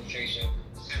Barbers Association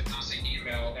sent us an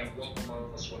email and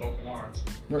welcomed us with open arms.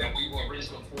 Right. And we were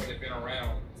original 4 that had been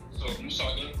around. So if you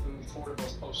saw any 4 of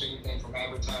us post anything from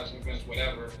advertising events,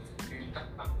 whatever,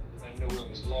 you knew it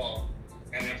was law.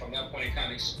 And then from that point, it kind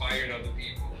of inspired other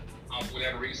people, for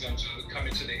whatever reason, to come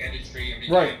into the industry and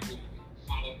begin to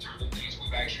follow through the things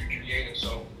we've actually created.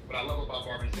 So what I love about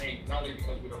Barbers Inc., not only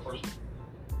because we're the first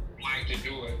black to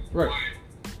do it, but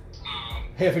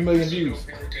 500,000 views.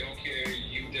 America don't care.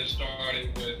 You just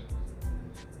started with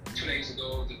 2 days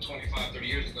ago to 25, 30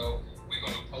 years ago. We're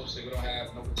going to post it. We don't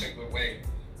have no particular way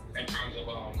in terms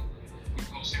of we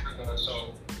post everything.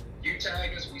 So you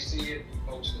tag us, we see it,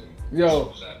 we post it.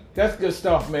 Yo, that's good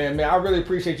stuff, man. I really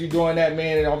appreciate you doing that,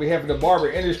 man. And on behalf of the barber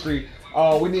industry,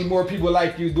 we need more people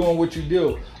like you doing what you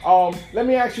do. Let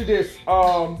me ask you this: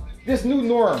 this new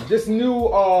norm, this new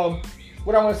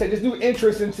what I want to say, this new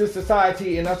interest into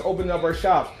society and us opening up our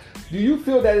shops. Do you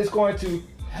feel that it's going to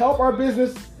help our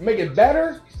business, make it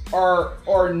better,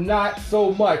 or not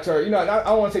so much? Or, you know, I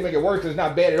don't want to say make it worse, 'cause it's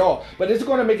not bad at all, but it's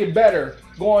going to make it better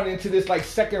going into this like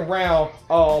second round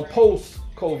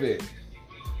post-COVID?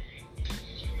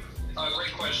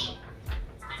 Great question.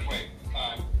 Wait,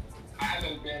 I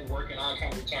haven't been working. I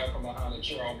kind of retired from behind the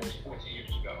chair almost 14 years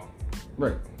ago.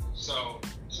 Right. So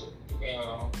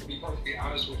to be perfectly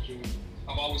honest with you,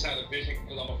 I've always had a vision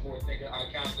because I'm a forward thinker.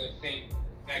 I kind of think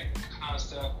that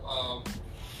concept of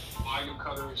volume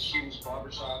cutters, huge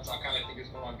barbershops, I kind of think it's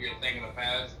going to be a thing in the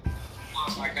past.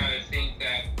 Plus, I kind of think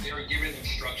that they were given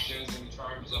instructions in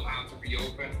terms of how to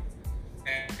reopen,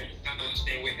 and kind of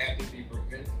understand we have to be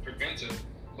preventive.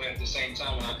 But at the same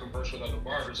time, when I converse with other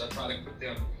barbers, I try to put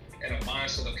them in a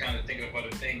mindset of kind of thinking of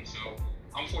other things. So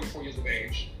I'm 44 years of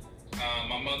age.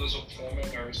 My mother's a former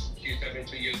nurse. She's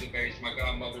 72 years of age. My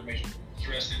godmother, may she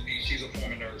rest in peace, she's a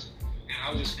former nurse. And I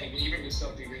was just thinking, even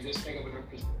yourself, you just think of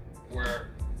it where...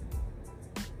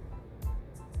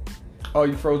 Oh,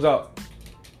 you froze up.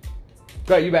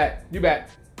 Go ahead, you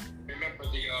back. Remember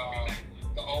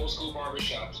the old school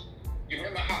barbershops. You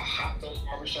remember how hot those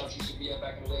barbershops used to be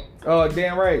back in the day? Oh,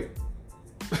 damn right.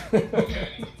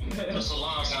 Okay. The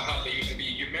salons, how hot they used to be.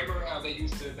 You remember how they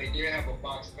did have a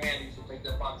box fan. They used to take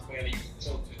that box fan and used to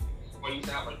tilt it. Or they used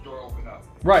to have a door open up.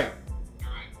 Right.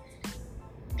 Alright.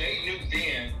 They knew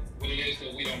then what it is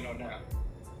that we don't know now.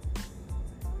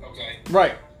 Okay.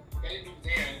 Right. They knew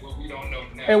then what we don't know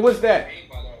now. And what's that? What I mean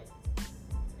by that,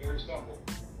 very simple.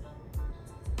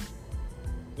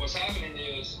 What's happening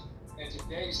is, in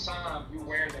today's time, you're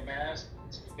wearing the mask.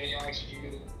 They ask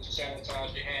you to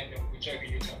sanitize your hand and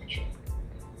checking your temperature,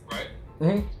 right?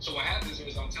 Mm-hmm. So what happens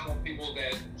is I'm telling people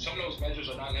that some of those measures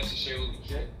are not necessarily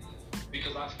legit,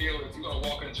 because I feel if you're going to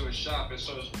walk into a shop and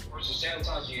so versus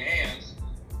sanitizing your hands,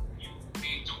 you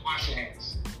need to wash your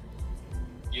hands.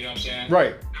 You know what I'm saying?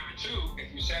 Right. Number two,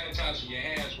 if you're sanitizing your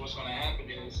hands, what's going to happen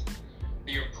is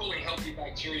you're pulling healthy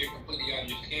bacteria completely out of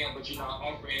your skin, but you're not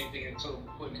offering anything until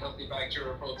putting healthy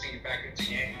bacteria protein back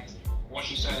into your hands. Once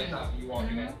you sanitize, you walk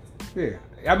in there.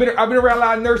 Yeah, I've been around a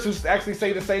lot of nurses actually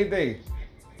say the same thing.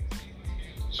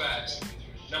 Facts.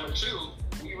 Number two,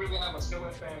 we really have a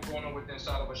ceiling fan going on within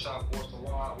inside of a shop or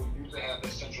salon. We usually have the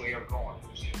central air going.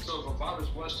 So if a virus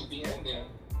was to be in there,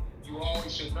 you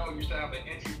always should know you should have an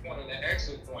entry point and an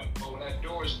exit point. But when that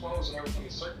door is closed and everything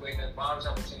is circulating, that virus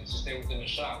have a tendency to stay within the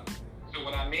shop. So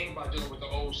what I mean by dealing with the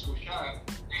old school shop,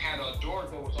 they had a door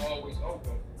that was always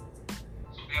open.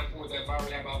 So therefore, that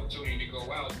virus have opportunity to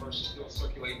go out versus still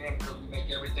circulating in, because we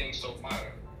make everything so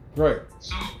modern. Right.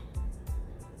 So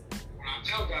when I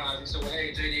tell guys, they say, well,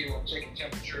 hey, JD, I'm checking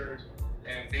temperatures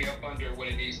and they up under what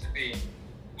it needs to be.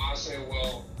 Well, I say,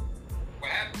 well, what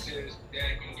happens is that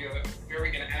it can give a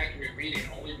very inaccurate reading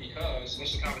only because, and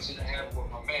this is a conversation I had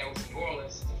with my man who's in New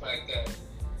Orleans, the fact that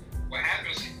what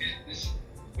happens is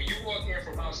when you walk in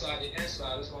from outside to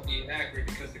inside, it's going to be inaccurate,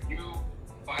 because if you,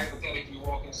 hypothetically,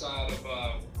 walk inside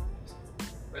of,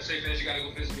 let's say, you got to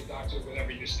go visit your doctor,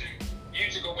 whatever you say. You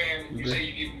usually go in, you say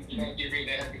you don't get read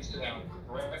that, have you sit down,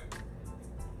 correct?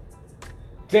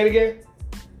 Say it again.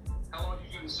 How long do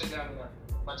you usually sit down there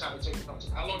by the time you take the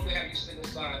consultation? How long do they have you sit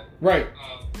inside Right.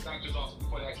 The doctor's office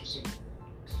before they actually see you?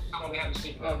 How long do they have you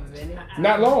sit A minute.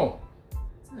 Not long.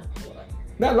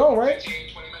 Not long, right?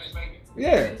 15, 20 minutes maybe?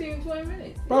 Yeah. 15, 20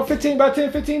 minutes. About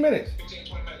 10, 15 minutes. 15,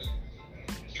 20 minutes.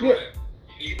 Yeah. Correct.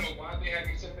 Do you know why they have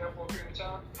you sit there for a period of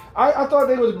time? I thought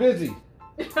they was busy.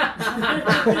 That's what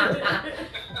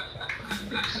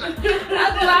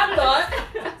I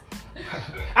thought.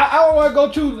 I don't want to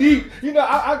go too deep. You know,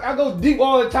 I go deep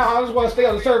all the time. I just want to stay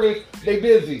on the surface. They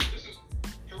busy. This is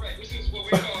correct. This is what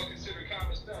we call considered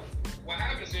common stuff. What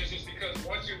happens is because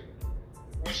once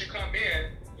you come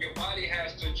in, your body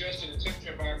has to adjust to the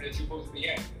temperature environment that you're supposed to be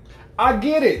in. I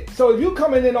get it. So if you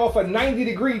coming in off a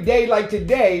 90-degree day like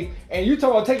today, and you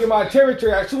talking about taking my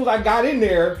temperature as soon as I got in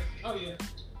there, Oh yeah.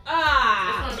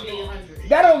 Ah. It's gonna be 100.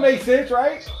 that don't make sense,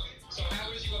 right? So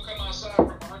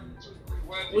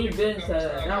We've been said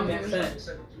that. That don't make sense.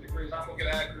 72 degrees. I'm gonna get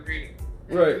an accurate reading.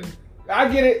 Right. I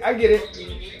get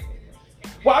it.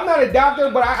 Well, I'm not a doctor,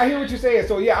 but I hear what you're saying.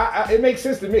 So yeah, it makes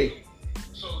sense to me.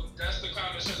 So that's the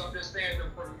common sense. Understand the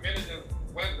preventative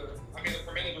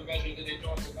measures that they're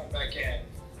doing to come back in.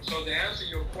 So to answer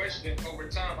your question, over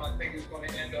time, I think it's going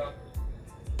to end up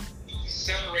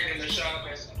separating the shop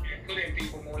and putting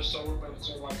people more so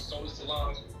into like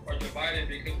salons are divided,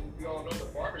 because we all know the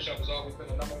barbershop has always been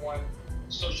the #1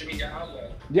 social media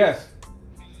outlet. Yes.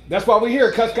 That's why we're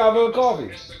here, Cuts Coffee Coffee.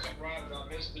 Mr.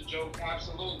 Camaraderie, Mr. Joke,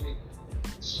 absolutely.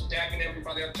 Stacking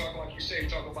everybody up, talking like you say, you're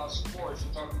talking about sports,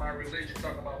 you're talking about religion, you're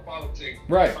talking about politics.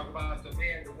 Right. You're talking about the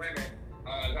men, the women.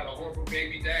 I got a horrible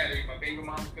baby daddy. My baby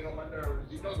mom's been on my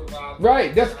nerves. You know the vibe.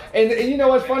 Right. That's and you know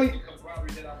what's funny? The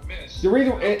camaraderie that I miss. The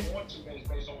reason I don't want to miss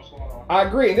based on what's going on. I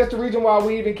agree, and that's the reason why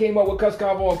we even came up with Cuts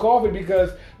Convo and Coffee, because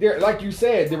there, like you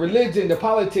said, the religion, the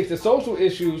politics, the social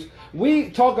issues, we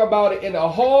talk about it in a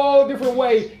whole different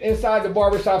way inside the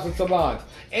barbershops and salons.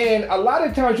 And a lot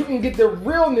of times you can get the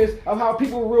realness of how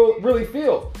people really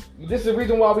feel. This is the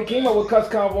reason why we came up with Cuts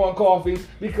Convo and Coffee,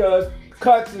 because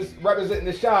Cuts is representing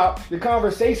the shop. The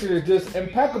conversation is just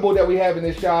impeccable that we have in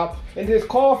this shop, and this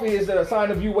coffee is a sign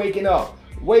of you waking up.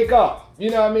 Wake up. You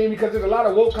know what I mean? Because there's a lot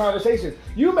of woke conversations.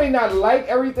 You may not like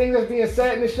everything that's being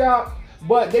said in the shop,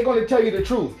 but they're going to tell you the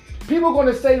truth. People are going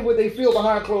to say what they feel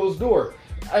behind closed doors.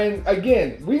 And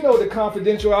again, we know the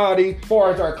confidentiality as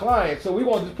far as our clients, so we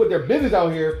won't just put their business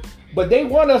out here, but they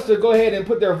want us to go ahead and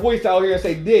put their voice out here and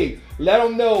say, dig, let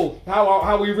them know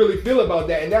how we really feel about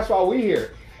that, and that's why we're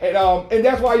here. And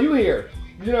that's why you here.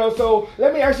 You know, so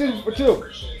let me ask you this for two.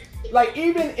 Like,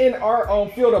 even in our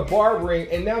field of barbering,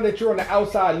 and now that you're on the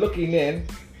outside looking in,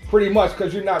 pretty much,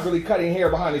 because you're not really cutting hair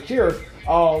behind the chair,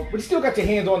 but you still got your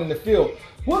hands on in the field.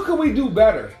 What could we do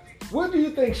better? What do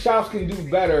you think shops can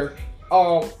do better?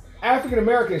 African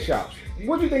American shops.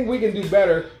 What do you think we can do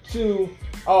better to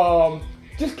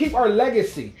just keep our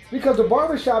legacy? Because the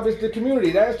barbershop is the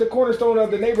community. That's the cornerstone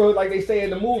of the neighborhood, like they say in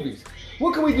the movies.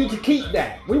 What can we do to keep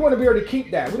that? We want to be able to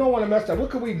keep that. We don't want to mess up.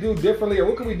 What can we do differently, or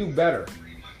what can we do better?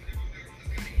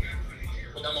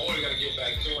 But number one, we got to get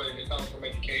back to it. It comes from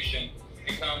education.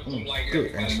 It comes from like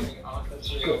good everybody answer. being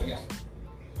honest. You Good.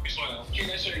 can't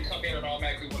necessarily come in and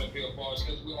automatically want to be a boss,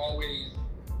 because we're always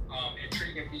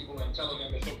intriguing people and telling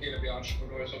them it's okay to be an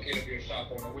entrepreneur, it's okay to be a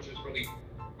shop owner, which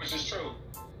is true.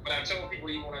 But I tell people,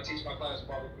 even when I teach my class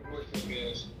about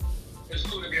entrepreneurship, is it's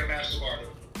cool to be a master barber,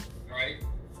 right?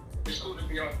 It's cool to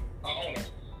be an owner.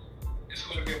 It's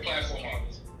cool to be a platform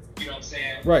artist. You know what I'm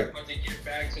saying? Right. But to get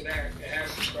back to that, it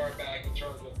has to start back in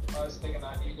terms of us taking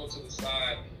our ego to the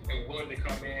side and willing to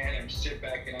come in and sit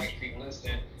back and actually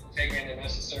listen, take in the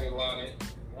necessary learning,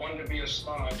 wanting to be a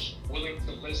sponge, willing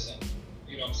to listen.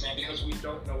 You know what I'm saying? Because we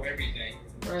don't know everything.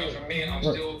 Right. Because for me, I'm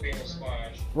still being a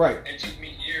sponge. Right. It took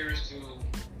me years to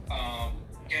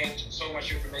gain so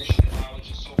much information and knowledge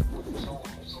and so forth.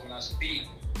 So when I speak,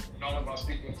 not only am I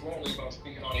speaking fluently, but I'm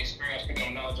speaking on experience, I'm speaking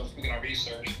on knowledge, I'm speaking on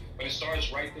research. But it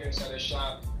starts right there inside the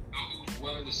shop. Who's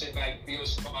willing to sit back, be a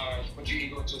sponge, put your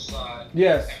ego to the side.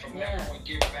 Yes. And from that point,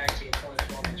 get back to the point of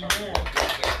return.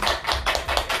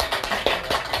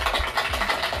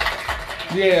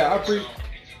 Yeah, I appreciate.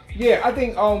 Yeah, I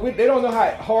think they don't know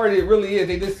how hard it really is.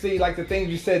 They just see like the things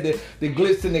you said, the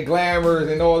glitz and the glamours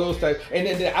and all those types, and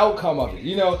then the outcome of it,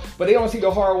 you know. But they don't see the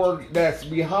hard work that's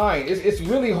behind. It's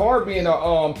really hard being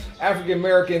a African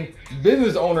American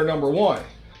business owner, number one.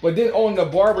 But then owning a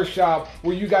barbershop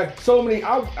where you got so many.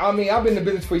 I mean, I've been in the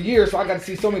business for years, so I got to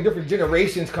see so many different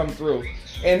generations come through.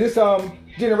 And this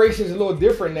generation is a little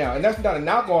different now, and that's not a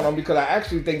knock on them, because I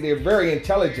actually think they're very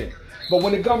intelligent. But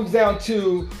when it comes down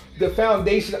to the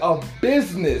foundation of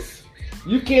business,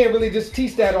 you can't really just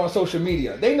teach that on social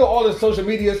media. They know all the social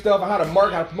media stuff and how to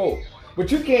market, how to promote.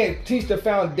 But you can't teach the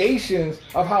foundations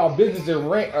of how a business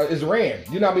is ran.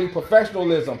 You know what I mean?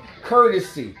 Professionalism,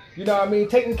 courtesy, you know what I mean?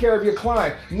 Taking care of your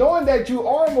client. Knowing that you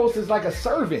almost is like a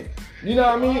servant. You know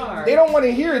what I mean? They don't want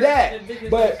to hear that.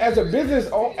 But as a business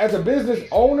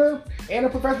owner and a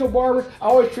professional barber, I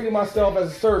always treat myself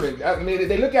as a servant. I mean,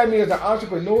 they look at me as an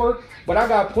entrepreneur, but I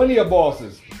got plenty of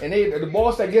bosses. And the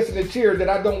boss that gets in the chair that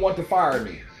I don't want to fire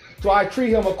me. So I treat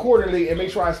him accordingly and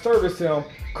make sure I service him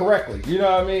correctly. You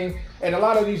know what I mean? And a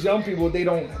lot of these young people, they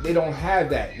don't have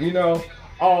that. You know,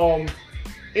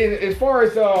 as far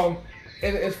as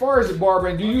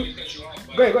barbering, do you?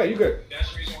 Go ahead, you good.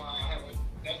 That's the reason why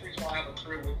I have a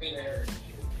career within the area.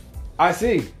 I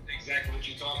see. Exactly what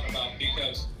you're talking about,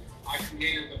 because I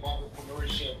created the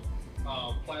barberpreneurship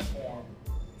platform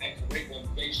and curriculum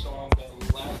based on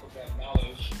the lack of that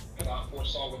knowledge that I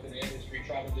foresaw within the industry,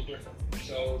 traveling to different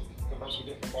shows, converse with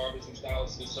different barbers and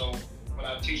stylists. So when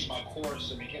I teach my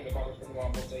course and became the barber for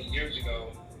almost 8 years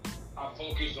ago, I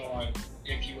focus on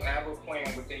if you have a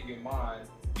plan within your mind,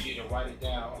 you need to write it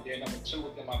down. And then number 2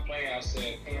 within my plan, I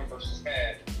said pan versus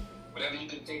pad. Whatever you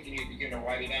can think, you need to begin to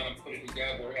write it down and put it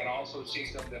together. And I also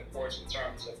teach them the importance in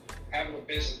terms of having a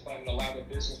business plan and allow the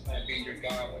business plan be your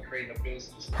guide when creating a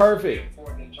business. Perfect. It's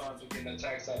important in terms of getting a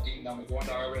tax ID number, going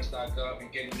to IRS.gov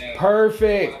and getting that.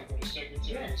 Perfect. Go to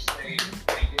Secretary of State and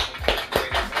getting it.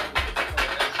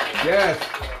 Yes.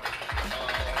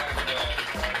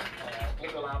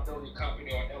 Legal liability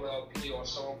company or LLP or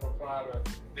sole proprietor.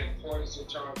 The importance in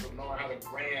terms of knowing how to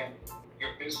brand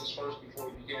your business first before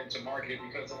you begin to market it,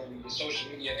 because in the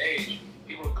social media age,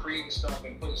 people are creating stuff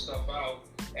and putting stuff out.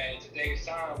 And in today's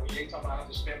time, when you're talking about how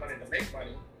to spend money to make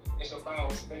money, it's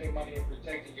about spending money and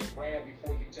protecting your brand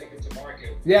before you take it to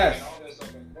market. Yes. And all that stuff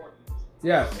is important.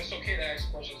 Yes. It's okay to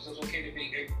ask questions. It's okay to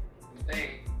be a thing.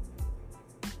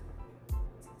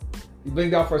 You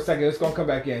blinked out for a second. It's gonna come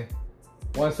back in.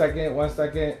 1 second. 1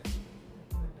 second.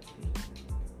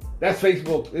 That's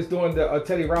Facebook. It's doing the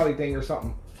Teddy Riley thing or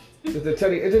something. Is it the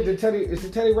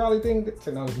Teddy Riley thing?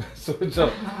 No, so did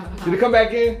it come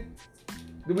back in?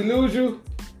 Did we lose you?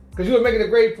 Because you were making a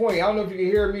great point. I don't know if you can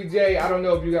hear me, Jay. I don't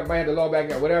know if you might have to log back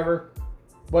in, whatever.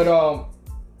 But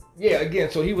yeah,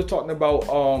 again, so he was talking about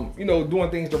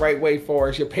doing things the right way for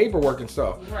as your paperwork and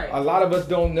stuff. Right. A lot of us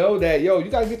don't know that. You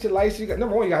gotta get your license.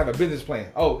 Number one, you gotta have a business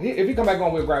plan. Oh, if he come back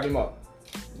on, we'll grab him up.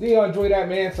 You enjoy that,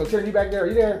 man. So turn you back there. Are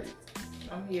you there?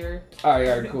 I'm here. All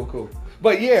right, cool.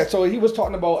 But yeah, so he was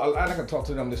talking about. I'm not gonna talk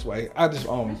to them this way. I just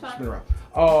spin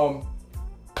around.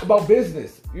 About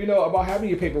business, about having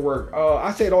your paperwork.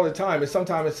 I say it all the time. And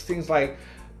sometimes it seems like,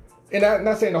 and I'm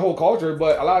not saying the whole culture,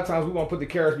 but a lot of times we want to put the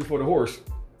carriage before the horse.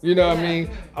 You know what I mean?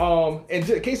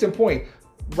 And case in point,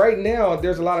 right now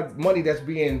there's a lot of money that's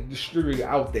being distributed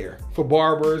out there for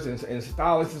barbers and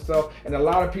stylists and stuff, and a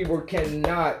lot of people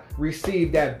cannot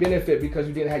receive that benefit because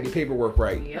you didn't have your paperwork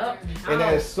right. Yep. And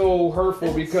that is so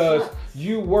hurtful because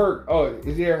you work. Oh,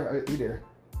 is there? You there?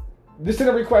 Just send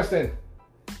a request in.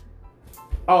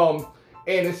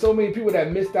 And there's so many people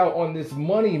that missed out on this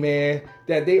money, man,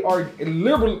 that they are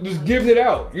liberal just giving it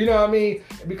out. You know what I mean?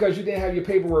 Because you didn't have your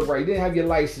paperwork right. You didn't have your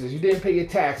license. You didn't pay your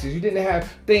taxes. You didn't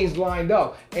have things lined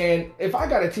up. And if I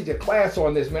got to teach a class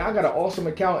on this, man, I got an awesome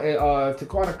accountant,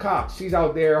 Taquana Cox. She's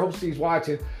out there. I hope she's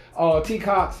watching. T.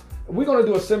 Cox. We're going to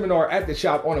do a seminar at the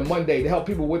shop on a Monday to help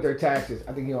people with their taxes.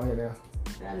 I think he's on here now.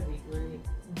 That'd be great.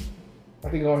 I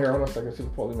think he's on here. Hold on a second. Super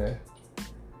Poly, man.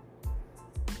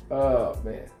 Oh,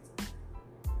 man.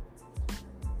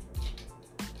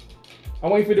 I'm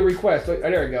waiting for the request. Oh,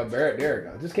 there we go, Barrett. There we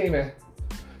go. Just came in.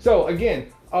 So again,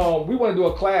 we want to do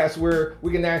a class where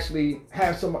we can actually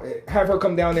have her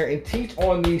come down there and teach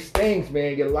on these things,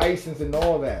 man. Get licensed and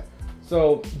all that.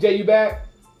 So Jay, you back?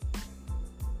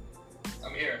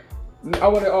 I'm here. I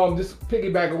want to just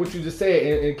piggyback on what you just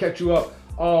said and catch you up.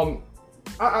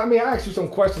 I asked you some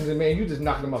questions and man, you just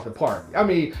knocking them off the park. I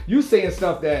mean, you saying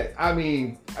stuff that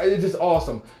it's just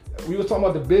awesome. We were talking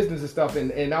about the business and stuff,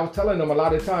 and I was telling them a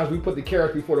lot of times we put the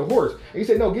carriage before the horse. And he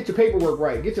said, no, get your paperwork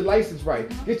right, get your license right,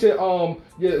 get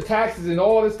your taxes and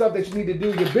all the stuff that you need to do,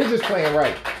 your business plan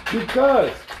right,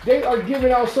 because they are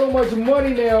giving out so much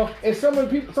money now, and so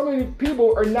many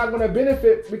people are not going to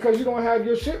benefit because you don't have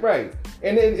your shit right.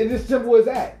 And it's as simple as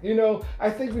that. I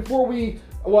think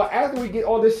after we get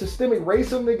all this systemic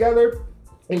racism together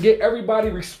and get everybody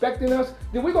respecting us,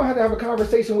 then we're going to have a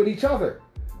conversation with each other.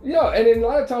 Yeah, and then a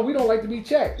lot of times we don't like to be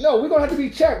checked. No, we're going to have to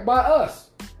be checked by us.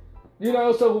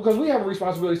 So because we have a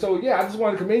responsibility. So yeah, I just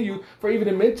want to commend you for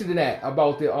even mentioning that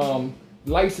about the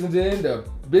licensing, the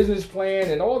business plan,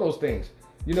 and all those things,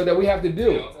 that we have to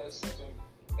do. That's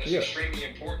extremely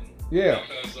important. Yeah.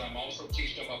 Because I also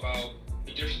teach them about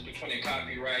the difference between a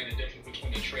copyright, the difference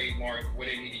between a trademark, where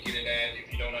they need to get it at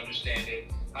if you don't understand it,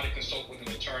 how to consult with an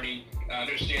attorney. I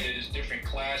understand that there's different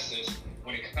classes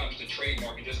when it comes to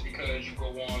trademarking. Just because you go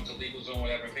on to LegalZoom or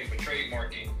whatever and pay for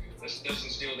trademarking, this doesn't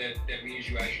still that means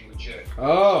you actually legit.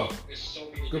 Oh, so there's so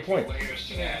many good different point. layers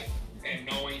to that, and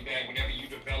knowing that whenever you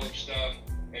develop stuff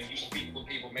and you speak with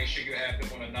people, make sure you have them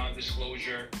on a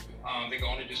non-disclosure. They're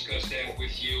going to discuss that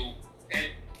with you, and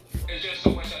there's just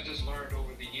so much I just learned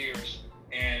over the years,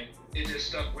 and it just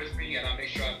stuck with me, and I make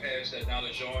sure I pass that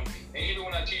knowledge on. And even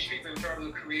when I teach people in terms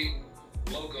of creating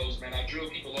logos, man, I drill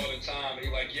people all the time, and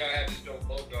they're like, yeah, I have this dope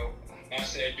logo. And I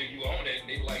said, do you own it? And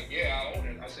they were like, yeah, I own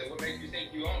it. I said, what makes you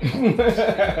think you own it? I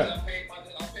said, I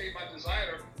paid my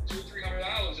designer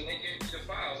 $200-$300 and they gave me the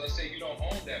files. I said, you don't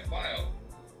own that file.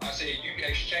 I said, you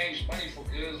exchange money for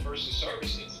goods versus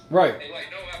services. Right. They're like,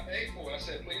 no, I paid for it. I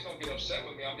said, please don't get upset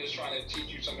with me. I'm just trying to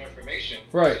teach you some information. direction.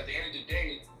 Right. At the end of the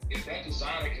day, if that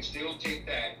designer can still take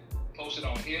that, post it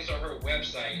on his or her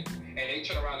website, and they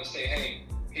turn around and say, hey,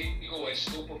 here you go, a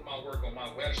scope of my work on my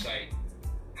website,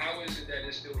 how is it that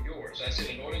it's still yours? I said,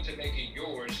 in order to make it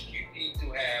yours, you need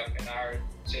to have, and I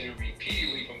said it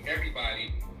repeatedly from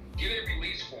everybody, get a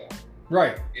release form.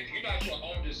 Right. If you're not your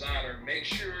own designer, make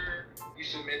sure you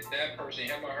submit that person,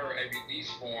 him or her, a release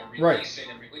form, releasing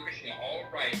and relinquishing all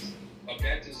rights of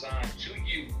that design to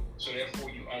you, so therefore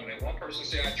you own it. One person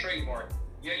said, I trademark.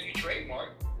 Yeah, you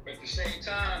trademark, but at the same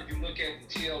time, you look at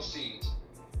the TLCs.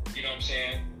 You know what I'm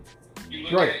saying? You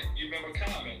look at, you remember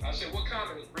Common. I said, what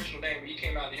Common's original name when he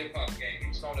came out of the hip-hop game? He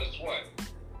was known as what?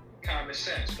 Common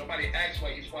Sense. Nobody asked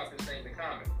why he swapped his name to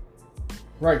Common.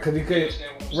 Right, because he could.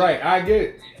 Right, I get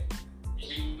it.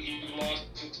 He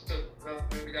lost to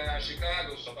the guy in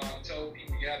Chicago, so I tell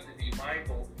people you have to be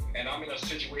mindful. And I'm in a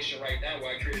situation right now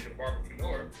where I created a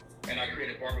Barberpreneur, and I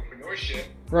created Barberpreneurship.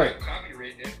 Right. I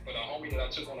copyrighted it, but a homie that I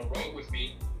took on the road with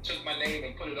me took my name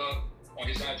and put it up on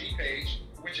his IG page,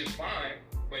 which is fine.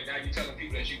 But now you're telling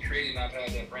people that you created, and I've had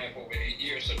that brand for over 8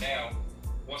 years. So now,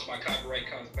 once my copyright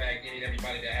comes back, you need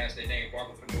everybody that has their name,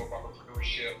 Barberpreneur,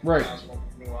 Barberpreneurship, right.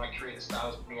 Stylistpreneur, I created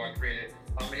Stylistpreneur, I created.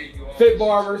 I'm gonna hit you all. Fit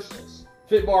Barbers.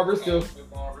 Fit Barbers too. Fit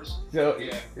Barbers. So,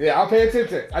 yeah, I'll pay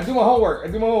attention. I do my homework.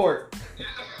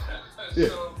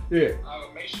 So,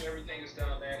 make sure everything is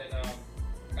done, man.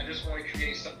 And I just want to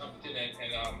create something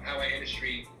and have our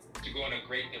industry to go in a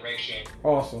great direction.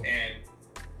 Awesome. And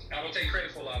I don't take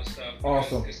credit for a lot of stuff.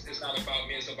 Awesome. It's not about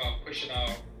me. It's about pushing our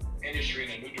industry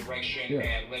in a new direction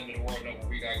and letting the world know what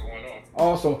we got going on.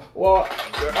 Awesome. Well,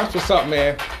 that's what's up,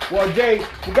 man. Well, Jay,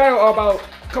 we got about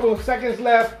a couple of seconds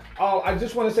left. I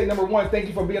just want to say, number one, thank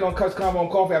you for being on Cuts Convo on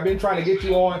Coffee. I've been trying to get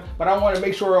you on, but I want to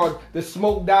make sure the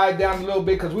smoke died down a little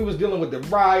bit because we was dealing with the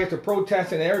riots, the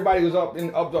protests, and everybody was up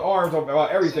the arms of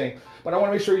everything. But I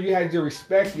want to make sure you had your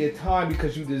respect, your time,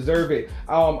 because you deserve it.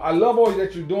 I love all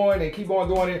that you're doing and keep on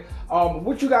doing it.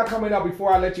 What you got coming up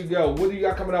before I let you go? What do you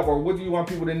got coming up, or what do you want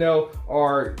people to know,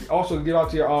 or also get out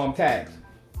to your tags?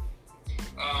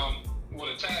 Well,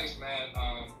 the tags, man,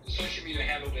 the social media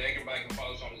handle that everybody can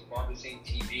follow us on is Barbers Inc.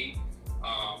 TV.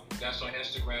 That's on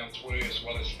Instagram, Twitter, as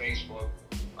well as Facebook.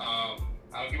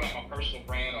 I'll give out my personal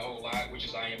brand a whole lot, which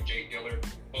is I Am Jay Diller.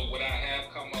 But what I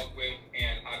have come up with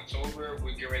in October,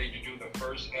 we're getting ready to do the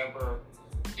first ever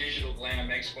Digital Glam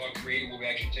Expo creative. We'll be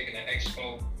actually taking an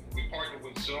expo. We partnered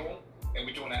with Zoom, and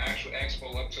we're doing an actual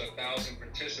expo up to 1,000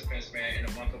 participants, man, in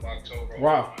the month of October.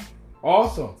 Wow.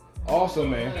 Awesome. Awesome,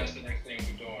 man. That's the next thing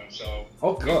we're doing. So,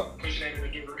 pushing it in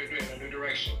a new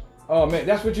direction. Oh, man,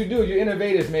 that's what you do. You're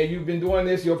innovative, man. You've been doing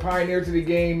this. You're a pioneer to the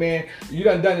game, man. You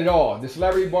done it all. The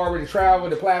celebrity barber, the travel,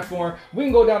 the platform. We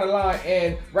can go down the line,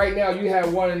 and right now you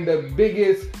have one of the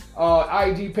biggest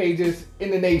IG pages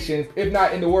in the nation, if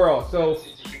not in the world. So,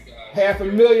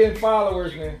 500,000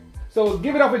 followers, man. So,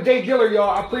 give it up for Jay Diller, y'all.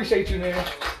 I appreciate you, man.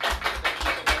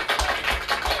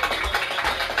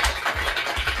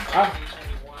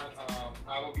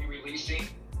 I will be releasing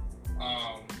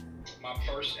my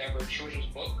first ever children's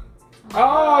book.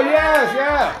 Oh, yes.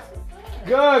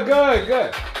 Good.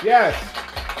 Yes.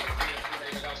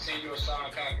 I'll send you a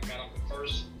signed copy, man. I'm the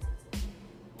first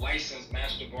licensed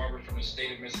master barber from the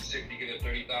state of Mississippi to get a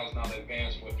 $30,000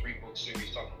 advance for a 3-book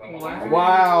series talking about my life.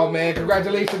 Wow, man.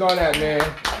 Congratulations on that, man.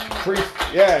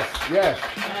 Yes.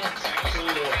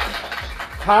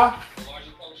 Huh? The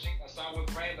largest publishing, I signed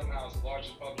with Random House, the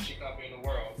largest publishing company in the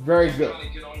world. Very good. I'm trying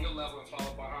to get on your level and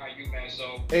follow behind you, man.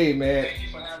 So, hey, man. Thank you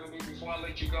for having me. Before I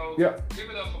let you go, give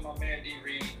it up for my man D.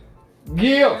 Reed.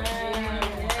 Yeah.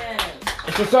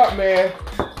 That's what's up, man.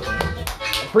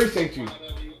 Appreciate you.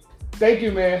 Thank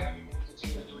you, man.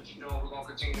 Continue to do what you're doing. We're gonna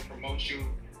continue to promote you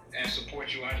and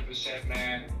support you 100%,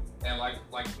 man. And like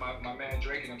my man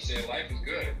Drake and him said, life is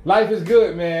good. Life is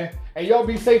good, man. And y'all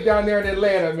be safe down there in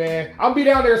Atlanta, man. I'll be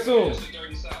down there soon.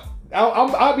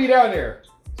 I'll be down there.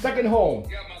 Second home.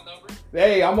 You got my number?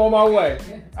 Hey, I'm on my way.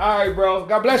 All right, bro.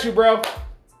 God bless you, bro.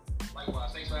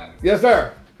 Likewise. Thanks for having me. Yes,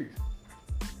 sir.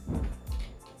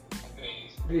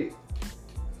 Peace.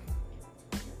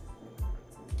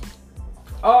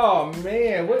 Oh,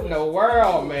 man. What in the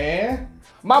world, man?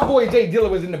 My boy Jay Diller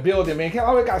was in the building, man.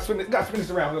 I got to spin this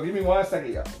around. Give me 1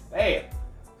 second, y'all. Damn.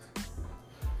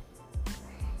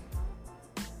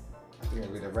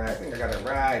 I think I got it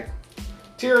right.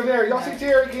 Tear there. Y'all see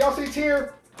Tear? Can y'all see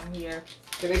Tear? I'm here.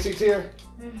 Can they see Tear?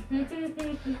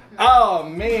 Oh,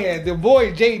 man. The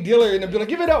boy Jay Diller in the building.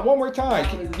 Give it up one more time.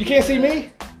 You can't see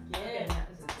me? Yeah.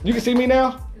 You can see me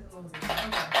now?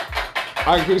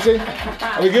 All right, can you see?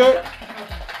 Are we good?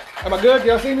 Am I good?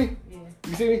 Y'all see me? Yeah.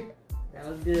 You see me? That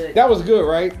was good. That was good,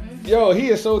 right? Mm-hmm. Yo, he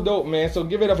is so dope, man. So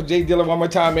give it up for Jay Diller one more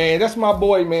time, man. That's my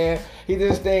boy, man. He did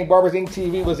his thing. Barbers Inc.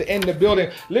 TV was in the building.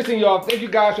 Listen, y'all, thank you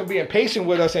guys for being patient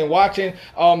with us and watching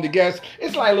the guests.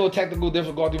 It's like a little technical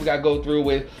difficulty we got to go through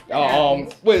with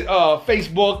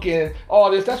Facebook and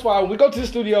all this. That's why when we go to the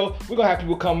studio, we're going to have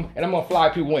people come and I'm going to fly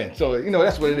people in. So, you know,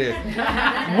 that's what it is.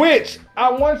 Which,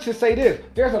 I want to say this.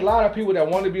 There's a lot of people that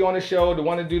want to be on the show, that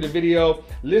want to do the video.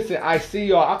 Listen, I see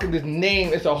y'all. I can just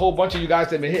name, it's a whole bunch of you guys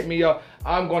that have been hitting me up.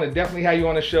 I'm going to definitely have you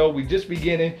on the show. We just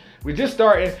beginning. We just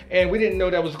starting, and we didn't know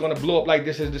that was going to blow up like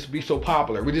this and just be so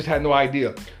popular. We just had no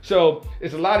idea. So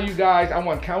it's a lot of you guys. I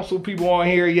want council people on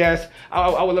here. Yes,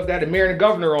 I would love to have the mayor and the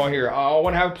governor on here. I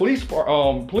want to have police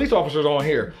officers on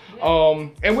here,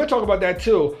 and we'll talk about that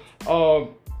too.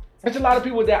 There's a lot of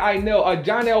people that I know.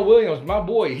 John L. Williams, my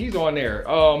boy, he's on there.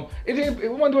 If we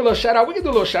want to do a little shout out, we can do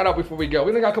a little shout out before we go.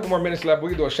 We only got a couple more minutes left. We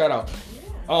can do a shout out.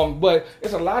 But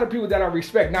it's a lot of people that I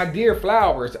respect. Nadir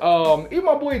Flowers, even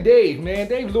my boy Dave, man.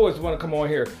 Dave Lewis want to come on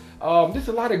here. There's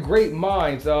a lot of great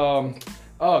minds.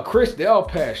 Chris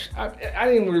Delpesh. I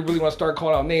didn't really want to start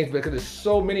calling out names because there's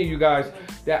so many of you guys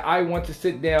that I want to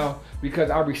sit down because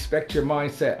I respect your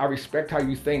mindset. I respect how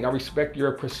you think. I respect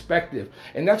your perspective.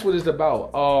 And that's what it's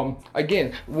about.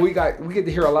 Again, we get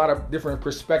to hear a lot of different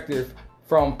perspectives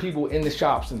from people in the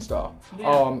shops and stuff.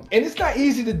 Yeah. And it's not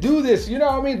easy to do this, you know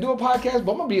what I mean? Do a podcast,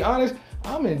 but I'm gonna be honest,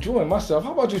 I'm enjoying myself.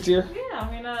 How about you, Tier? Yeah,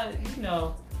 I mean, you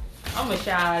know, I'm a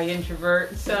shy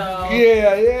introvert, so.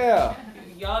 Yeah.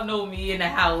 Y'all know me in the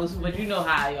house, but you know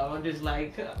how y'all. I'm just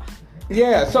like.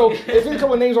 Yeah, so if there's a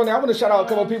couple of names on there, I'm gonna shout out a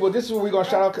couple of people. This is what we're gonna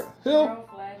shout out. Who?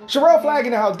 Sherelle Flag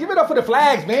in the house. Give it up for the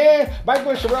Flags, man.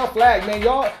 Michael and Sherelle Flag, man.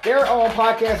 Y'all, their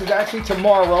podcast is actually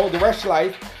tomorrow, The Rest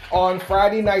Life, on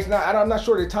Friday nights. Now, I'm not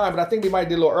sure of the time, but I think they might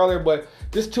do a little earlier. But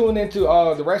just tune into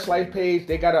the Rest Life page.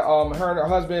 They got her and her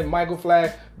husband, Michael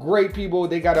Flag. Great people.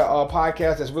 They got a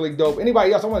podcast that's really dope.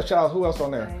 Anybody else? I want to shout out who else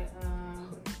on there.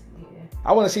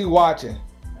 I want to see you watching.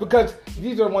 Because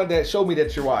these are the ones that show me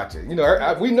that you're watching. You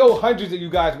know, we know hundreds of you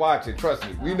guys watching. Trust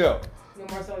me, we know.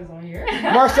 Marcelli's on here.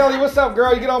 Marcelli, what's up,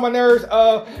 girl? You get on my nerves.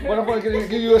 But I'm going to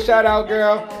give you a shout out,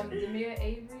 girl. Demia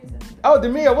Avery. Oh,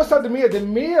 Demia. What's up, Demia?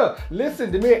 Demia.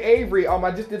 Listen, Demia Avery.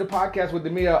 I just did a podcast with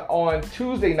Demia on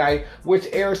Tuesday night, which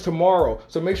airs tomorrow.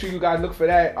 So make sure you guys look for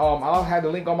that. I'll have the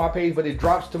link on my page, but it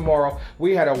drops tomorrow.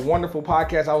 We had a wonderful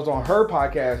podcast. I was on her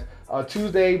podcast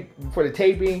Tuesday for the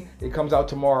taping. It comes out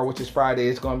tomorrow, which is Friday.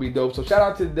 It's going to be dope. So shout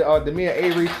out to Demia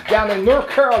Avery down in North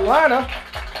Carolina.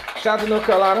 Shout out to North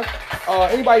Carolina.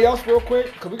 Anybody else real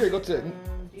quick? Because we're going to go to...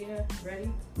 Gina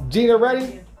Ready. Gina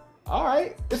Ready? All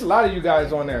right. There's a lot of you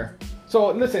guys on there. So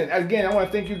listen, again, I want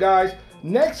to thank you guys.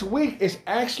 Next week is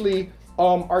actually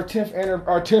our 10th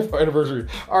anniversary,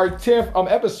 our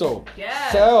 10th episode.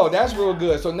 Yes. So that's real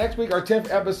good. So next week, our 10th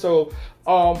episode,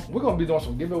 we're gonna be doing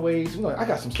some giveaways. I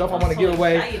got some stuff I want to give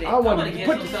away. I want to give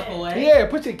some stuff away. Yeah,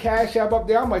 put your Cash App up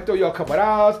there. I might throw you a couple of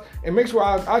dollars and make sure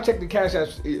I'll check the Cash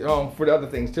Apps for the other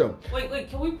things too. Wait,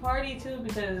 can we party too?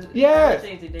 Because yes,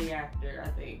 it's the day after, I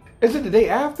think. Is it the day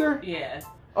after? Yeah.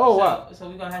 Oh, wow. So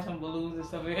we're going to have some balloons and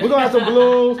stuff. We're going to have some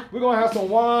balloons. We're going to have some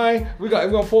wine. We're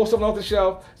going to pull something off the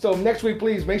shelf. So next week,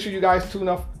 please make sure you guys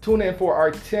tune in for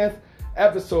our 10th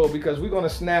episode because we're going to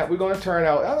snap. We're going to turn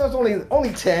out. I know it's only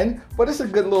 10, but it's a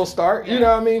good little start. Yeah. You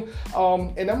know what I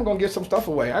mean? And I'm going to give some stuff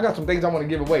away. I got some things I want to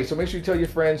give away. So make sure you tell your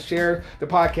friends, share the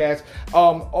podcast.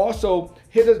 Also,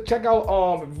 check out,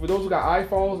 for those who got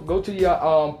iPhones, go to your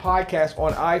podcast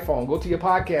on iPhone. Go to your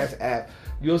podcast app.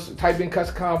 You'll type in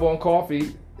Cuts Convo and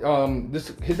Coffee.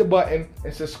 Just hit the button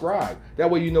and subscribe. That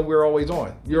way you know we're always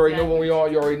on. You already know when we're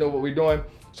on. You already know what we're doing.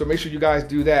 So make sure you guys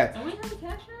do that. Do we have a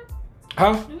Cash App?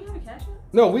 Huh? Do we have a Cash App?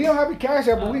 No, we don't have a Cash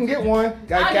App, but we can get one.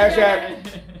 Got a Cash App.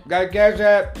 Got a Cash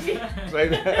App.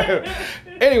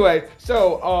 Anyway,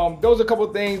 so those are a couple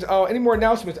of things. Any more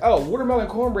announcements? Oh, Watermelon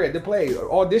Cornbread, the play,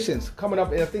 auditions coming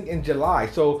up, I think, in July.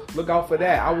 So look out for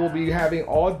that. I will be having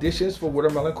auditions for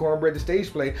Watermelon Cornbread, the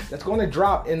stage play that's going to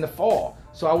drop in the fall.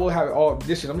 So I will have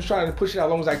auditions. I'm just trying to push it out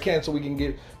as long as I can so we can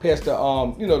get past the,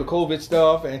 the COVID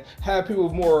stuff and have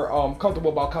people more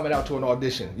comfortable about coming out to an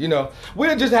audition.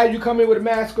 We'll just have you come in with a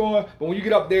mask on, but when you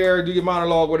get up there, do your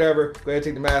monologue, whatever, go ahead and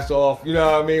take the mask off. You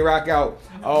know what I mean? Rock out.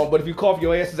 But if you cough,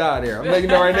 your ass is out of there. I'm letting you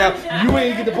know right now, you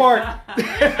ain't get the part.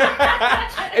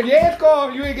 If your ass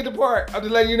cough, you ain't get the part. I'm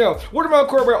just letting you know. Watermelon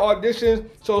Cornbread auditions.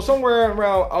 So somewhere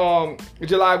around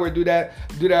July, we'll do that.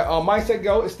 Mindset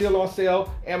Go is still on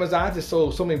sale. Amazon just sold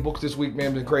so many books this week, man.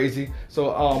 It's been crazy. So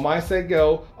Mindset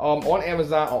Go on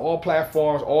Amazon, on all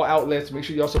platforms, all outlets. Make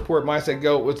sure y'all support Mindset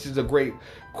Go, which is a great,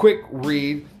 quick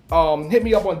read. Hit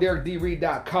me up on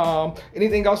DerekDReed.com.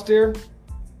 Anything else there?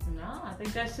 No, I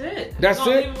think that's it. That's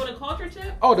So it? Even with a culture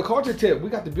tip, Oh, the culture tip. We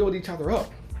got to build each other up.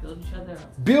 build each other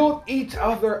up. Build each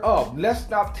other up. Let's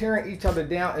stop tearing each other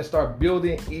down and start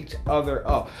building each other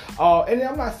up. And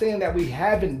I'm not saying that we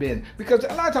haven't been, because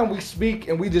a lot of times we speak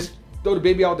and we just throw the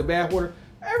baby out the bathwater.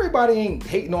 Everybody ain't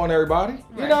hating on everybody. You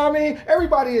Right. know what I mean?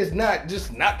 Everybody is not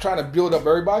trying to build up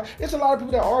everybody. It's a lot of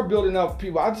people that are building up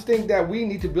people. I just think that we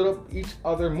need to build up each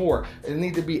other more. It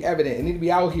needs to be evident. It needs to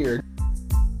be out here.